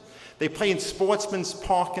 1970s. They play in Sportsman's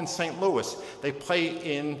Park in St. Louis. They play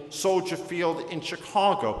in Soldier Field in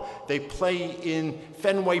Chicago. They play in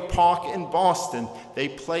Fenway Park in Boston. They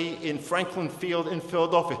play in Franklin Field in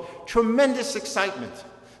Philadelphia. Tremendous excitement.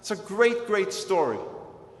 It's a great, great story,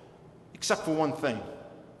 except for one thing.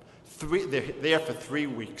 They're there for 3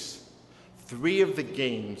 weeks. 3 of the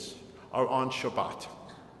games are on Shabbat.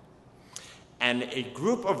 And a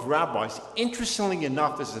group of rabbis, interestingly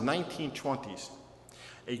enough, this is the 1920s,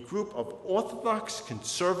 a group of Orthodox,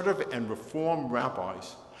 conservative, and Reform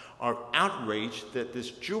rabbis are outraged that this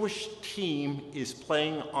Jewish team is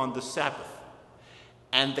playing on the Sabbath.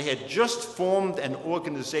 And they had just formed an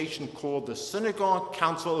organization called the Synagogue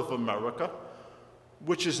Council of America,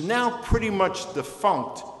 which is now pretty much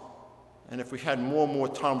defunct. And if we had more and more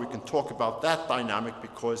time, we can talk about that dynamic,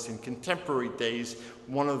 because in contemporary days,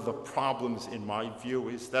 one of the problems, in my view,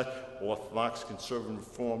 is that Orthodox, conservative,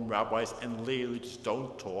 Reform rabbis and laity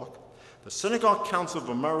don't talk. The Synagogue Council of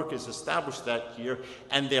America is established that year,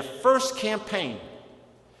 and their first campaign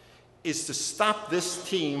is to stop this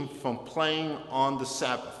team from playing on the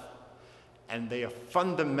Sabbath. And they are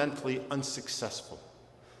fundamentally unsuccessful.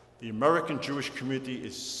 The American Jewish community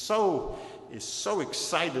is so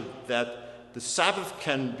excited that the Sabbath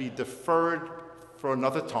can be deferred for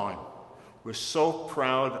another time. We're so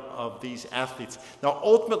proud of these athletes. Now,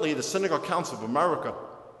 ultimately, the Synagogue Council of America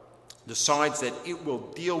decides that it will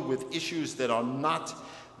deal with issues that are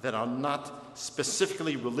not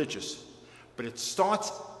specifically religious. But it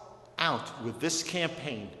starts out with this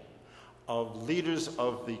campaign of leaders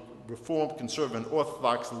of the Reformed, Conservative, and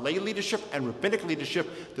Orthodox lay leadership and rabbinic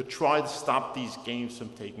leadership to try to stop these games from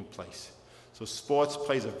taking place. So sports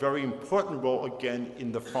plays a very important role, again,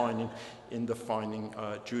 in defining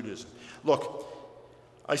Judaism. Look,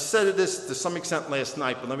 I said this to some extent last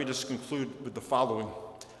night, but let me just conclude with the following.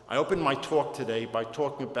 I opened my talk today by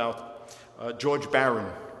talking about George Barron,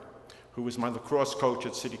 who was my lacrosse coach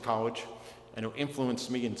at City College and who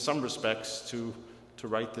influenced me in some respects to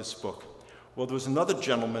write this book. Well, there was another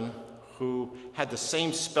gentleman who had the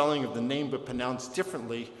same spelling of the name but pronounced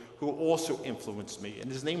differently, who also influenced me,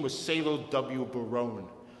 and his name was Salo W. Barone.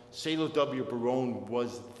 Salo W. Barone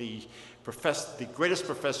was the greatest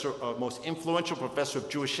professor, most influential professor of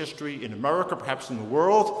Jewish history in America, perhaps in the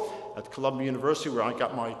world, at Columbia University, where I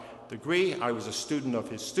got my degree. I was a student of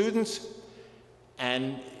his students,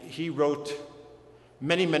 and he wrote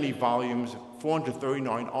many, many volumes,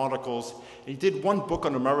 439 articles. He did one book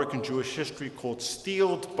on American Jewish history called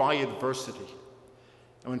Steeled by Adversity.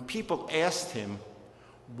 And when people asked him,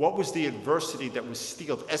 what was the adversity that was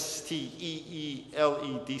steeled, S-T-E-E-L-E-D,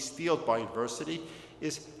 steeled by adversity,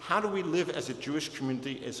 is how do we live as a Jewish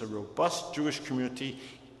community, as a robust Jewish community,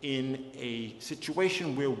 in a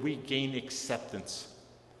situation where we gain acceptance?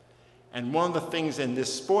 And one of the things in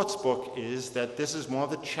this sports book is that this is one of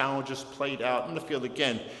the challenges played out in the field.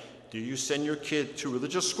 Again, do you send your kid to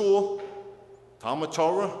religious school, Talmud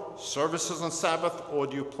Torah, services on Sabbath, or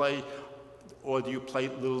do you play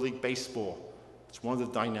Little League baseball? It's one of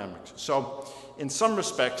the dynamics. So in some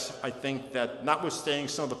respects, I think that notwithstanding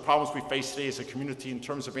some of the problems we face today as a community in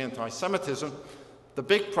terms of anti-Semitism, the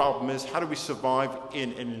big problem is how do we survive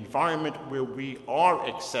in an environment where we are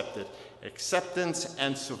accepted? Acceptance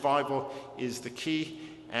and survival is the key,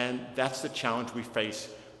 and that's the challenge we face.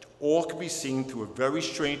 All can be seen through a very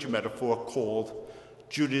strange metaphor called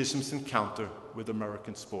Judaism's encounter with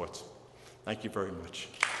American sports. Thank you very much.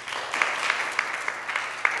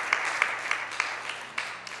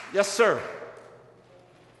 Yes, sir.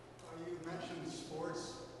 You mentioned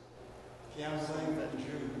sports, gambling, and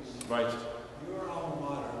Jews. Right. Your alma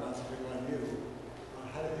mater, not to pick on you,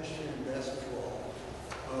 had a history in basketball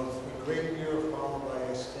of a great year followed by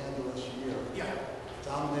a scandalous year. Yeah.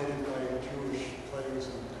 Dominated by Jewish players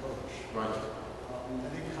and coach. Right.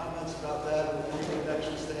 Any comments about that, or any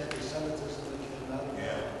connections to anti-Semitism that came out of that?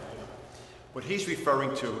 Yeah. What he's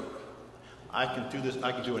referring to, I can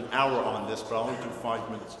do an hour on this, but I'll only do 5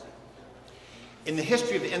 minutes. In the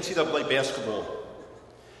history of the NCAA basketball,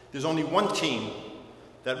 there's only one team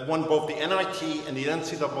that won both the NIT and the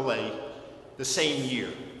NCAA the same year,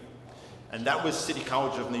 and that was City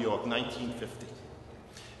College of New York, 1950.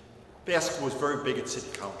 Basketball was very big at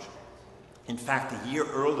City College. In fact, a year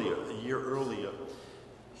earlier,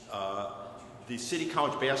 the City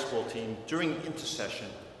College basketball team, during intersession,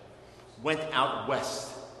 went out west.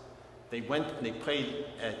 They went and they played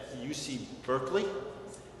at UC Berkeley,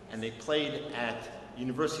 and they played at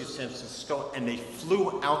University of San Francisco, and they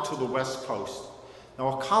flew out to the West Coast.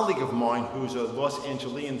 Now, a colleague of mine who's a Los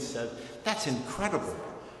Angelian said, that's incredible.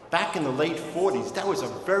 Back in the late 40s, that was a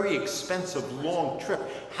very expensive, long trip.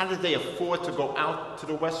 How did they afford to go out to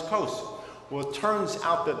the West Coast? Well, it turns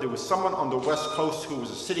out that there was someone on the West Coast who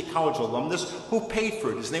was a City College alumnus who paid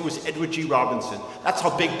for it. His name was Edward G. Robinson. That's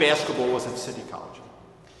how big basketball was at City College.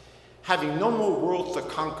 Having no more worlds to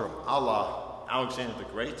conquer, a la Alexander the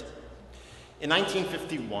Great, in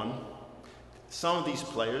 1951, some of these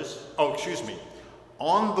players,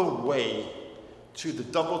 on the way to the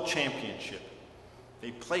double championship, they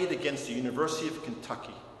played against the University of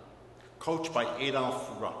Kentucky, coached by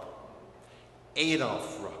Adolph Rupp.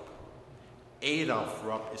 Adolph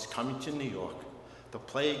Rupp is coming to New York to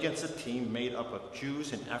play against a team made up of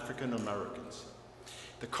Jews and African Americans.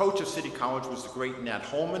 The coach of City College was the great Nat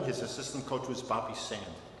Holman. His assistant coach was Bobby Sand.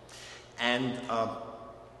 And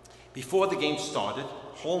before the game started,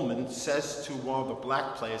 Holman says to one of the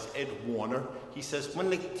black players, Ed Warner, he says, when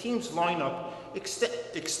the teams line up,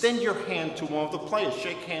 extend your hand to one of the players,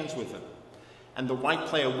 shake hands with him. And the white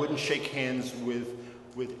player wouldn't shake hands with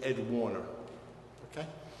Ed Warner. Okay?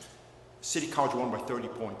 City College won by 30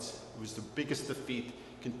 points. It was the biggest defeat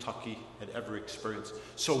Kentucky had ever experienced.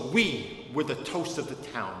 So we were the toast of the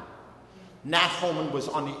town. Nat Holman was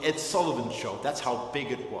on the Ed Sullivan Show. That's how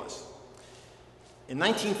big it was. In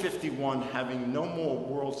 1951, having no more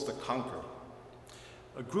worlds to conquer,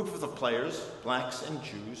 a group of the players, blacks and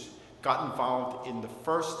Jews, got involved in the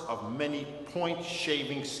first of many point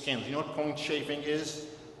shaving scandals. You know what point shaving is?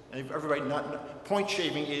 Everybody point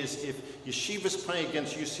shaving is if Yeshiva's playing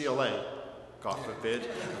against UCLA, God forbid,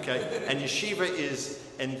 okay, and UCLA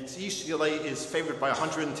is favored by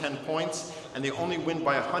 110 points, and they only win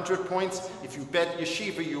by 100 points. If you bet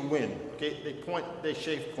Yeshiva, you win. Okay, they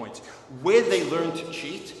shave points. Where they learn to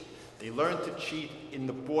cheat? They learn to cheat in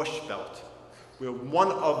the Borscht Belt, where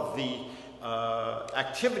one of the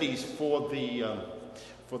activities for the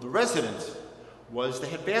residents was they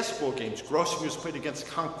had basketball games. Grocery was played against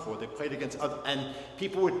Concord. They played against other, and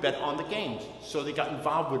people would bet on the games. So they got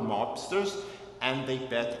involved with mobsters, and they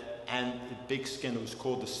bet, and the big scandal was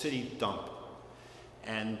called the City Dump.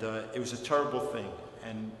 And it was a terrible thing.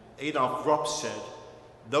 And Adolf Rupp said,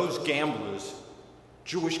 those gamblers,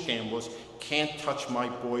 Jewish gamblers, can't touch my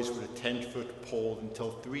boys with a 10-foot pole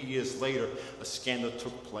until 3 years later, a scandal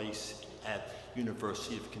took place at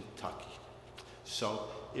University of Kentucky. So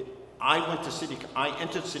I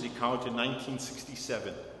entered City College in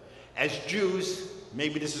 1967. As Jews,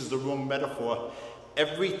 maybe this is the wrong metaphor,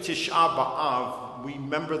 every Tisha B'Av, we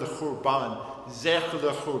remember the Churban, Zecher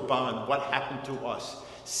the Churban, what happened to us.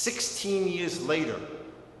 16 years later,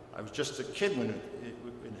 I was just a kid when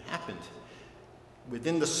it happened.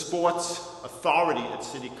 Within the sports authority at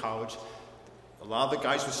City College, a lot of the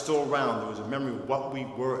guys were still around. There was a memory of what we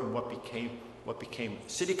were and what became.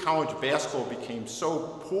 City College basketball became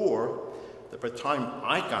so poor that by the time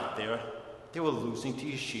I got there, they were losing to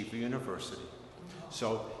Yeshiva University.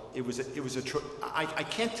 So I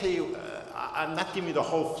can't tell you, I'm not giving you the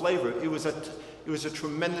whole flavor. It was a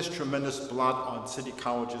tremendous blot on City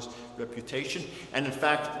College's reputation. And in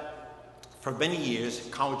fact, for many years,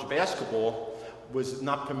 college basketball was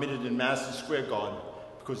not permitted in Madison Square Garden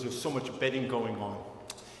because there was so much betting going on.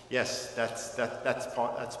 Yes, that's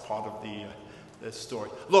part of the story.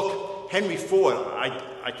 Look, Henry Ford,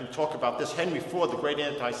 I can talk about this. Henry Ford, the great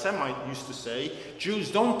anti-Semite, used to say, Jews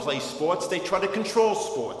don't play sports, they try to control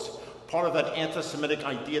sports. Part of that anti-Semitic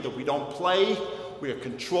idea that we don't play, we are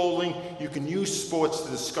controlling. You can use sports to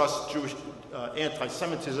discuss Jewish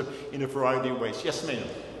anti-Semitism in a variety of ways. Yes, ma'am?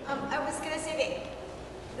 I was going to say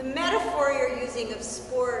the metaphor you're using of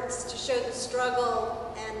sports to show the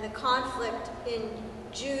struggle and the conflict in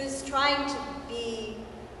Jews trying to be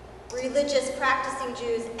religious, practicing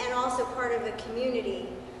Jews, and also part of a community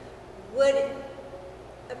would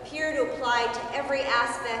appear to apply to every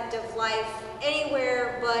aspect of life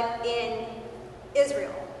anywhere but in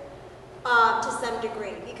Israel to some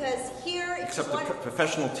degree. Because here... Except the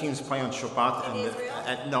professional teams play on Shabbat. In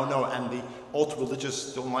Israel? And the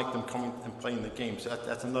ultra-religious don't like them coming and playing the games.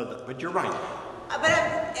 That's another... But you're right.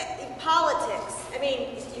 But politics, I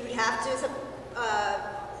mean, you'd have to...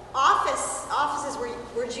 offices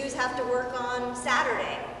where Jews have to work on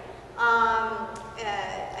Saturday. I'm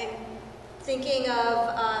thinking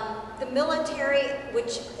of the military,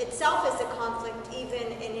 which itself is a conflict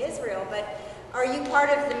even in Israel, but are you part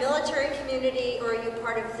of the military community or are you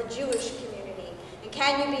part of the Jewish community? And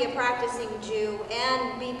can you be a practicing Jew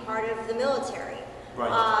and be part of the military?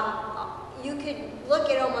 Right. You could look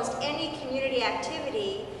at almost any community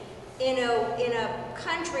activity in a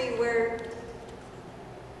country where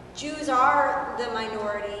Jews are the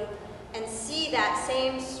minority and see that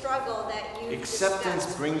same struggle that you Acceptance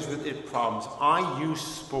discussed. brings with it problems. I use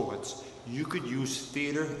sports. You could use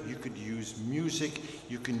theater, you could use music,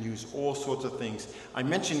 you can use all sorts of things. I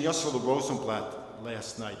mentioned Yossele Rosenblatt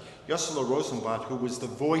last night. Yossele Rosenblatt, who was the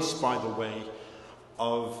voice, by the way,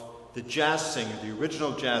 of the jazz singer, the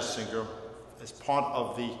original jazz singer, as part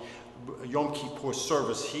of the Yom Kippur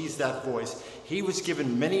service. He's that voice. He was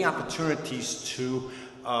given many opportunities to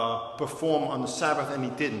perform on the Sabbath, and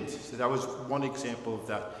he didn't. So that was one example of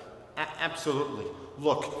that. Absolutely.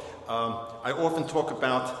 Look, I often talk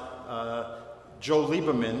about Joe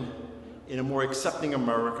Lieberman in a more accepting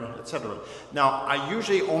America, etc. Now, I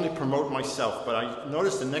usually only promote myself, but I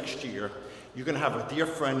noticed the next year you're going to have a dear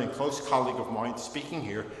friend and close colleague of mine speaking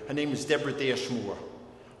here. Her name is Deborah Dashmore.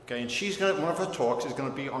 Okay, and she's going to, one of her talks is going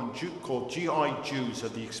to be on called GI Jews,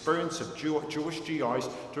 the experience of Jewish GIs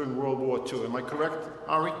during World War II. Am I correct,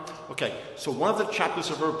 Ari? Okay, so one of the chapters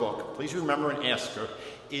of her book, please remember and ask her,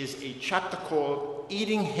 is a chapter called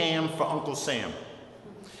Eating Ham for Uncle Sam,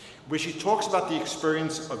 where she talks about the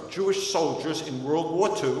experience of Jewish soldiers in World War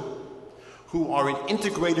II who are in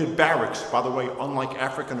integrated barracks, by the way, unlike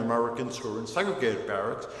African Americans who are in segregated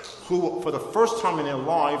barracks, who for the first time in their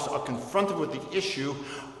lives are confronted with the issue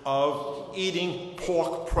of eating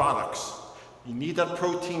pork products. You need that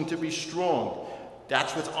protein to be strong.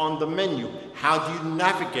 That's what's on the menu. How do you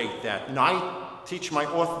navigate that? And I teach my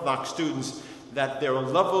Orthodox students that there are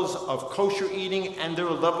levels of kosher eating and there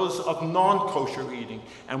are levels of non-kosher eating.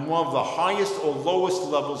 And one of the highest or lowest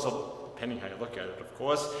levels of, depending how you look at it, of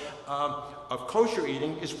course, of kosher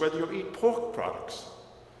eating is whether you eat pork products.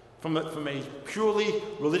 From a purely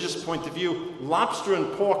religious point of view, lobster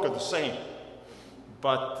and pork are the same.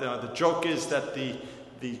 But the joke is that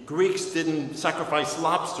the Greeks didn't sacrifice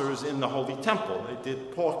lobsters in the Holy Temple. They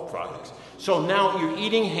did pork products. So now you're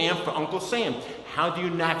eating ham for Uncle Sam. How do you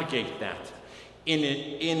navigate that? In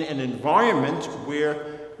an environment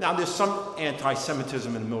where, now there's some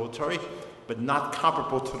anti-Semitism in the military, but not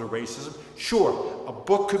comparable to the racism. Sure, a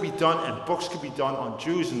book could be done and books could be done on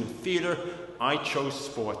Jews in the theater. I chose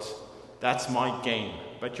sports. That's my game.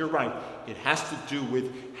 But you're right. It has to do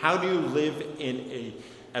with how do you live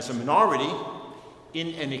as a minority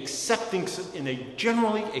in a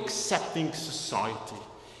generally accepting society.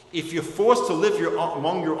 If you're forced to live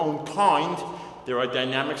among your own kind, there are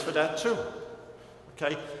dynamics for that too.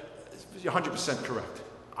 Okay? You're 100% correct.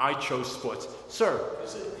 I chose sports. Sir?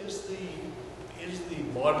 Is the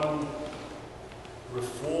modern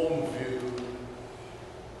reform view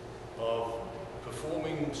of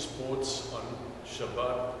performing sports on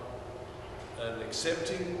Shabbat an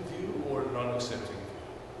accepting view or a non-accepting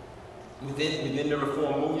view? Within the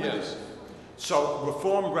reform movement? Yes. So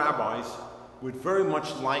reform rabbis would very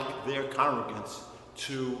much like their congregants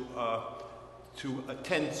to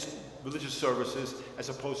attend religious services as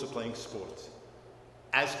opposed to playing sports.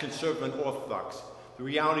 As conservative and Orthodox, the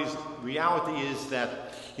reality is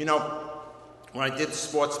that, you know, when I did the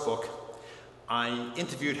sports book, I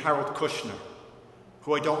interviewed Harold Kushner,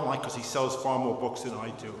 who I don't like because he sells far more books than I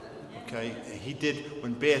do. Okay, he did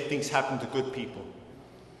When Bad Things Happen to Good People,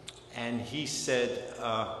 and he said,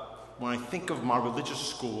 when I think of my religious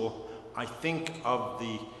school, I think of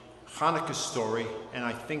the Hanukkah story, and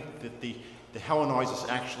I think that the Hellenizers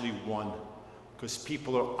actually won because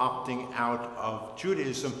people are opting out of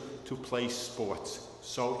Judaism to play sports.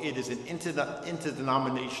 So it is an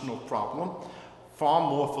interdenominational problem, far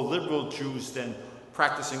more for liberal Jews than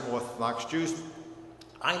practicing Orthodox Jews.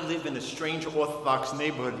 I live in a strange Orthodox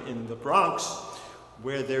neighborhood in the Bronx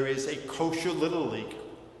where there is a kosher Little League.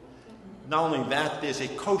 Not only that, there's a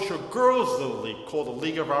kosher girls' Little League called the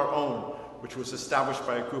League of Our Own, which was established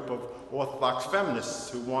by a group of Orthodox feminists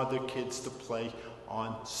who wanted their kids to play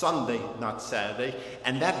on Sunday, not Saturday.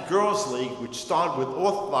 And that girls' league, which started with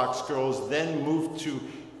Orthodox girls, then moved to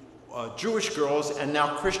Jewish girls and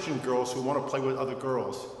now Christian girls who want to play with other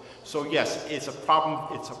girls. So yes, it's a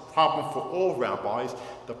problem. It's a problem for all rabbis,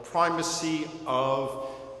 the primacy of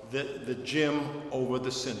the gym over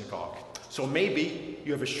the synagogue. So maybe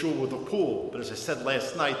you have a shul with a pool, but as I said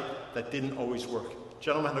last night, that didn't always work.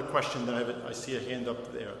 Gentleman had a question, then I see a hand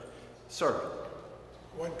up there. Sir.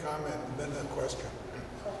 One comment and then a question.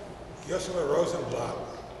 Yosef Rosenblatt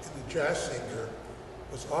in The Jazz Singer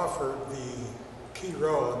was offered the key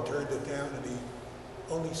role and turned it down, and he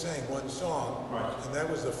only sang one song, right. And that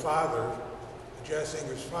was the father, the jazz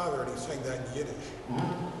singer's father, and he sang that in Yiddish.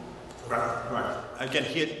 Mm-hmm. Right. Again,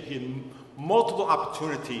 he had multiple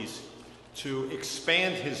opportunities to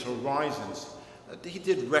expand his horizons. He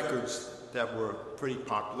did records that were pretty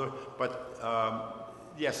popular, but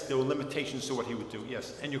yes, there were limitations to what he would do,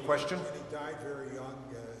 yes. And your question? And he died very young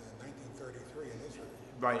in 1933 in Israel.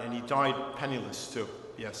 Right, and he died penniless too,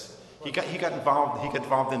 yes. He got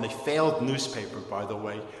involved in a failed newspaper, by the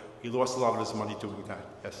way. He lost a lot of his money doing that,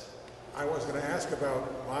 yes. I was going to ask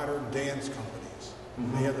about modern dance companies.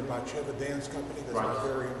 Mm-hmm. They have the Batsheva Dance Company that's right.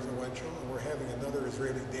 very influential, and we're having another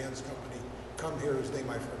Israeli dance company come here, whose name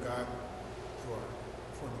I forgot, to our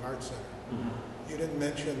Performing Arts Center. Mm-hmm. You didn't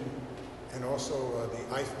mention, and also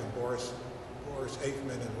the Eichmann, Boris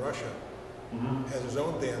Eichmann in Russia, mm-hmm. has his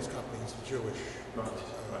own dance company. He's Jewish. Right,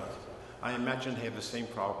 right. I imagine they have the same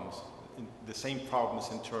problems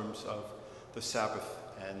in terms of the Sabbath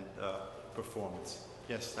and performance.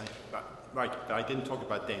 Yes, thank you. Right, I didn't talk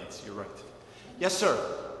about dance. You're right. Yes, sir.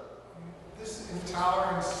 This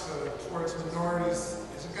intolerance towards minorities,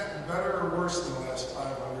 has it gotten better or worse in the last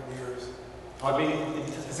 500 years? I mean,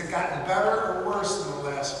 has it gotten better or worse in the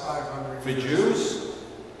last 500 years? For Jews?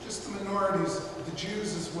 Just the minorities, the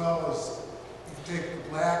Jews as well as, you can take the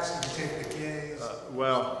blacks, you can take the gays.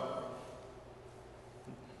 Well,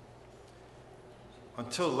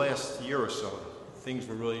 until last year or so, things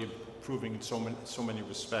were really improving in so many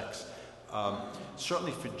respects.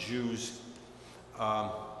 Certainly for Jews,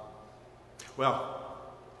 well,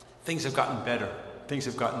 things have gotten better. Things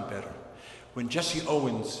have gotten better. When Jesse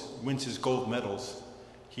Owens wins his gold medals,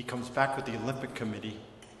 he comes back with the Olympic Committee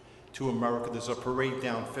to America. There's a parade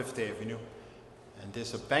down Fifth Avenue, and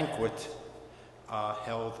there's a banquet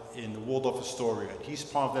held in the Waldorf Astoria. He's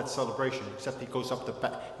part of that celebration, except he goes up the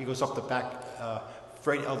back. He goes up the back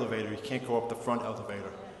freight elevator. He can't go up the front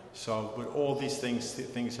elevator. So, with all these things,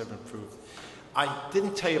 things have improved. I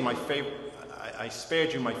didn't tell you my favorite. I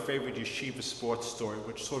spared you my favorite yeshiva sports story,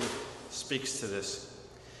 which sort of speaks to this.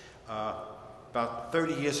 About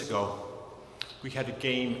 30 years ago, we had a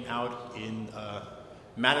game out in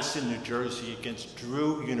Madison, New Jersey, against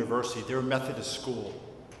Drew University. They're a Methodist school.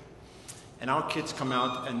 And our kids come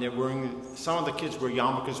out and they're wearing, some of the kids wear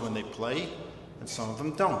yarmulkes when they play, and some of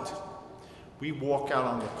them don't. We walk out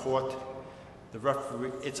on the court, the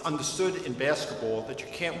referee, it's understood in basketball that you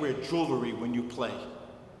can't wear jewelry when you play.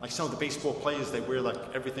 Like some of the baseball players, they wear like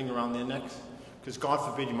everything around their necks, because God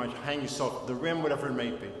forbid you might hang yourself, the rim, whatever it may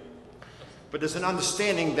be. But there's an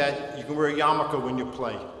understanding that you can wear a yarmulke when you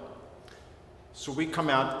play. So we come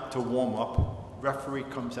out to warm up, referee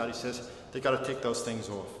comes out, he says, they gotta take those things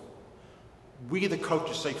off. We, the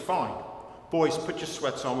coaches, say, fine. Boys, put your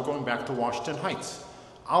sweats on. We're going back to Washington Heights.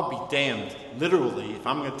 I'll be damned, literally, if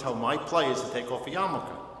I'm going to tell my players to take off a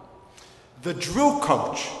yarmulke. The Drew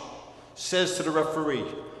coach says to the referee,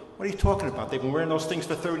 what are you talking about? They've been wearing those things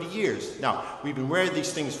for 30 years. Now, we've been wearing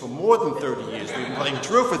these things for more than 30 years. We've been playing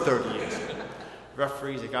Drew for 30 years.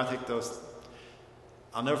 Referees, they got to take those.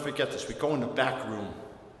 I'll never forget this. We go in the back room.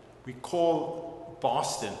 We call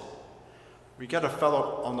Boston. We got a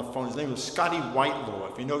fellow on the phone, his name is Scotty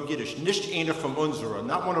Whitelaw. If you know Yiddish, nicht einer from Unserer,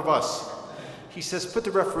 not one of us. He says, put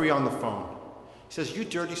the referee on the phone. He says, you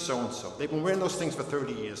dirty so-and-so. They've been wearing those things for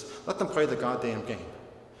 30 years. Let them play the goddamn game.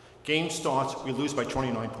 Game starts, we lose by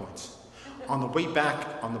 29 points. On the way back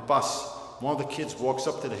on the bus, one of the kids walks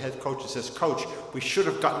up to the head coach and says, Coach, we should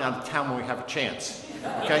have gotten out of town when we have a chance,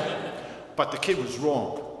 okay? But the kid was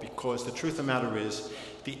wrong, because the truth of the matter is,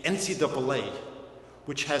 the NCAA,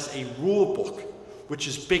 which has a rule book, which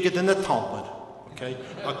is bigger than the Talmud, okay,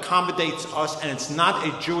 accommodates us, and it's not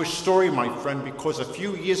a Jewish story, my friend, because a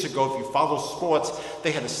few years ago, if you follow sports,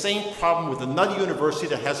 they had the same problem with another university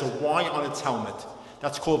that has a Y on its helmet.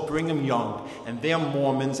 That's called Brigham Young, and they're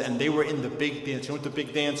Mormons, and they were in the big dance. You know what the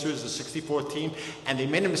big dancers, the 64 team, and they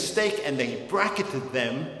made a mistake, and they bracketed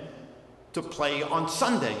them to play on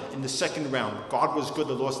Sunday in the second round. God was good,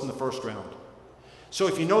 they lost in the first round. So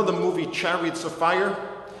if you know the movie Chariots of Fire,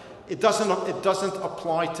 it doesn't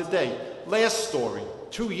apply today. Last story,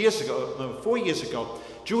 4 years ago,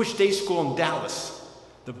 Jewish Day School in Dallas,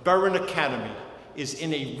 the Burren Academy, is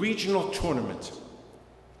in a regional tournament.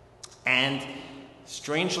 And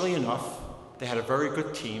strangely enough, they had a very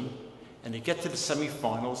good team, and they get to the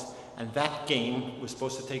semifinals, and that game was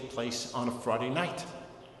supposed to take place on a Friday night.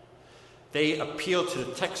 They appeal to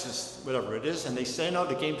the Texas, whatever it is, and they say, no,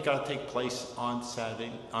 the game's got to take place on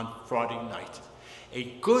Friday night. A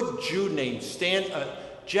good Jew named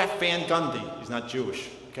Jeff Van Gundy, he's not Jewish,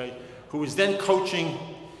 okay, who was then coaching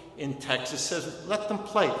in Texas, says, let them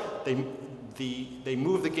play. They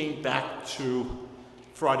moved the game back to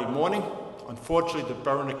Friday morning. Unfortunately, the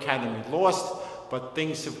Burren Academy lost, but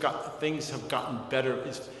things have gotten better.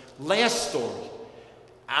 Last story,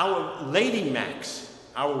 our Lady Macs,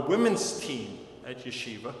 our women's team at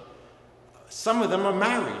Yeshiva, some of them are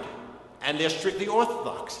married, and they're strictly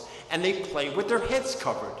Orthodox, and they play with their heads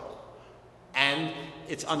covered. And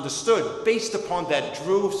it's understood, based upon that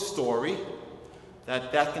Drew story,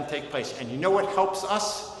 that can take place. And you know what helps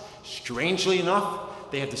us? Strangely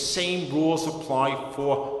enough, they have the same rules apply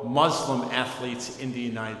for Muslim athletes in the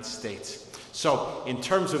United States. So in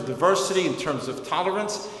terms of diversity, in terms of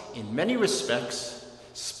tolerance, in many respects,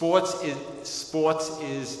 sports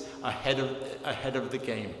is ahead of the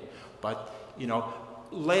game. But, you know,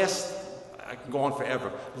 I can go on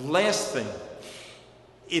forever. Last thing,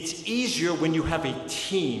 it's easier when you have a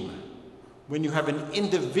team, when you have an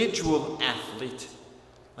individual athlete,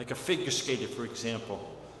 like a figure skater, for example.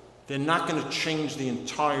 They're not going to change the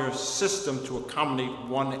entire system to accommodate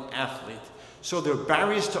one athlete. So there are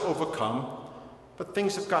barriers to overcome, but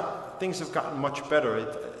things have gotten much better.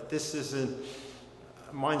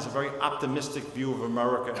 Mine's a very optimistic view of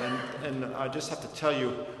America, and I just have to tell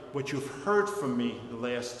you what you've heard from me the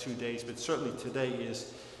last 2 days, but certainly today,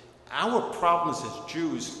 is our problems as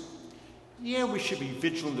Jews. Yeah, we should be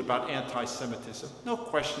vigilant about anti-Semitism, no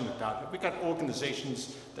question about it. We've got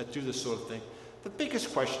organizations that do this sort of thing. The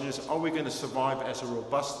biggest question is, are we going to survive as a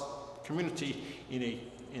robust community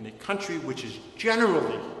in a country which is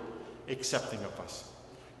generally accepting of us?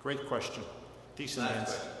 Great question. Decent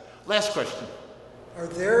answer. Last question. Are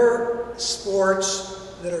there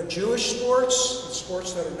sports that are Jewish sports and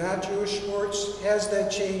sports that are not Jewish sports? Has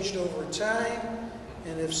that changed over time?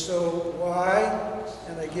 And if so, why?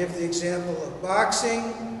 And I give the example of boxing,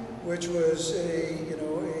 which was a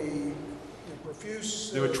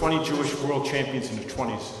profuse... There were 20 Jewish world champions in the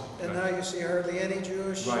 20s. And now you see hardly any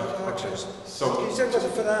Jewish boxers. Okay. So, can you talk about the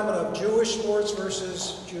phenomenon of Jewish sports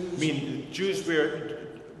versus Jews? I mean,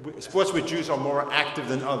 sports where Jews are more active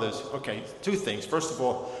than others. Okay, two things. First of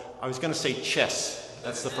all, I was going to say chess.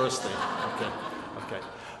 That's the first thing. Okay.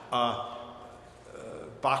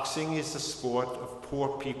 Boxing is the sport of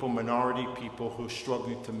poor people, minority people who are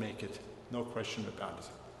struggling to make it. No question about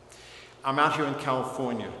it. I'm out here in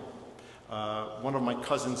California. One of my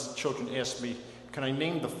cousin's children asked me, can I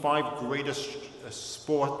name the 5 greatest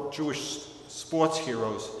Jewish sports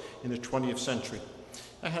heroes in the 20th century?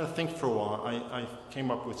 I had to think for a while. I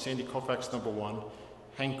came up with Sandy Koufax, #1,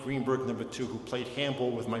 Hank Greenberg, #2, who played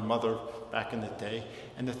handball with my mother back in the day,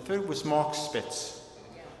 and the third was Mark Spitz.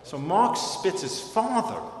 So Mark Spitz's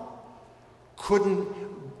father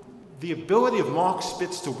the ability of Mark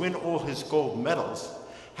Spitz to win all his gold medals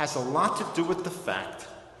has a lot to do with the fact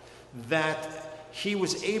that he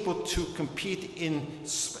was able to compete in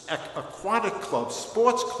aquatic clubs,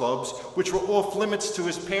 sports clubs, which were off limits to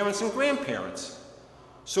his parents and grandparents.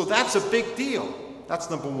 So that's a big deal. That's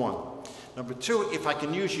 #1. #2, if I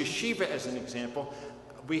can use yeshiva as an example,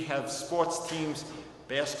 we have sports teams,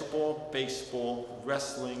 basketball, baseball,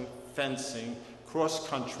 wrestling, fencing, cross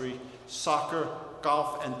country, soccer,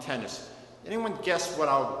 golf, and tennis. Anyone guess what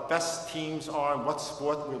our best teams are and what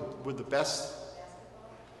sport were the best?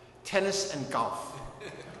 Tennis and golf.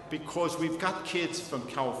 Because we've got kids from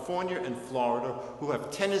California and Florida who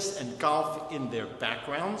have tennis and golf in their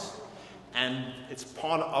backgrounds, and it's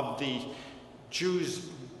part of the Jews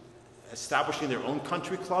establishing their own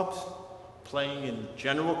country clubs, playing in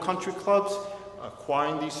general country clubs,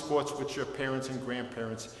 acquiring these sports with your parents and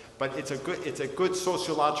grandparents. But it's a good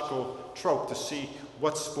sociological trope to see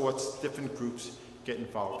what sports different groups get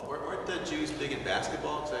involved in. Weren't the Jews big in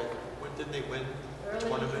basketball? When didn't they win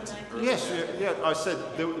tournaments? Yes, yeah. I said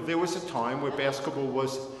there was a time where basketball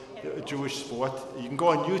was a Jewish sport. You can go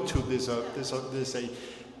on YouTube.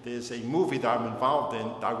 There's a movie that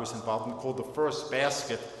I was involved in called The First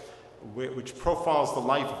Basket, which profiles the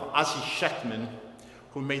life of Ozzie Sheckman,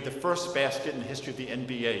 who made the first basket in the history of the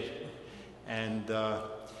NBA. And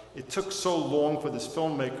it took so long for this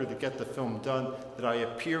filmmaker to get the film done that I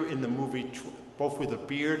appear in the movie both with a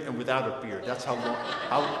beard and without a beard. That's how long.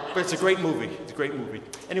 But it's a great movie. It's a great movie.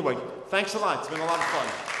 Anyway, thanks a lot. It's been a lot of fun.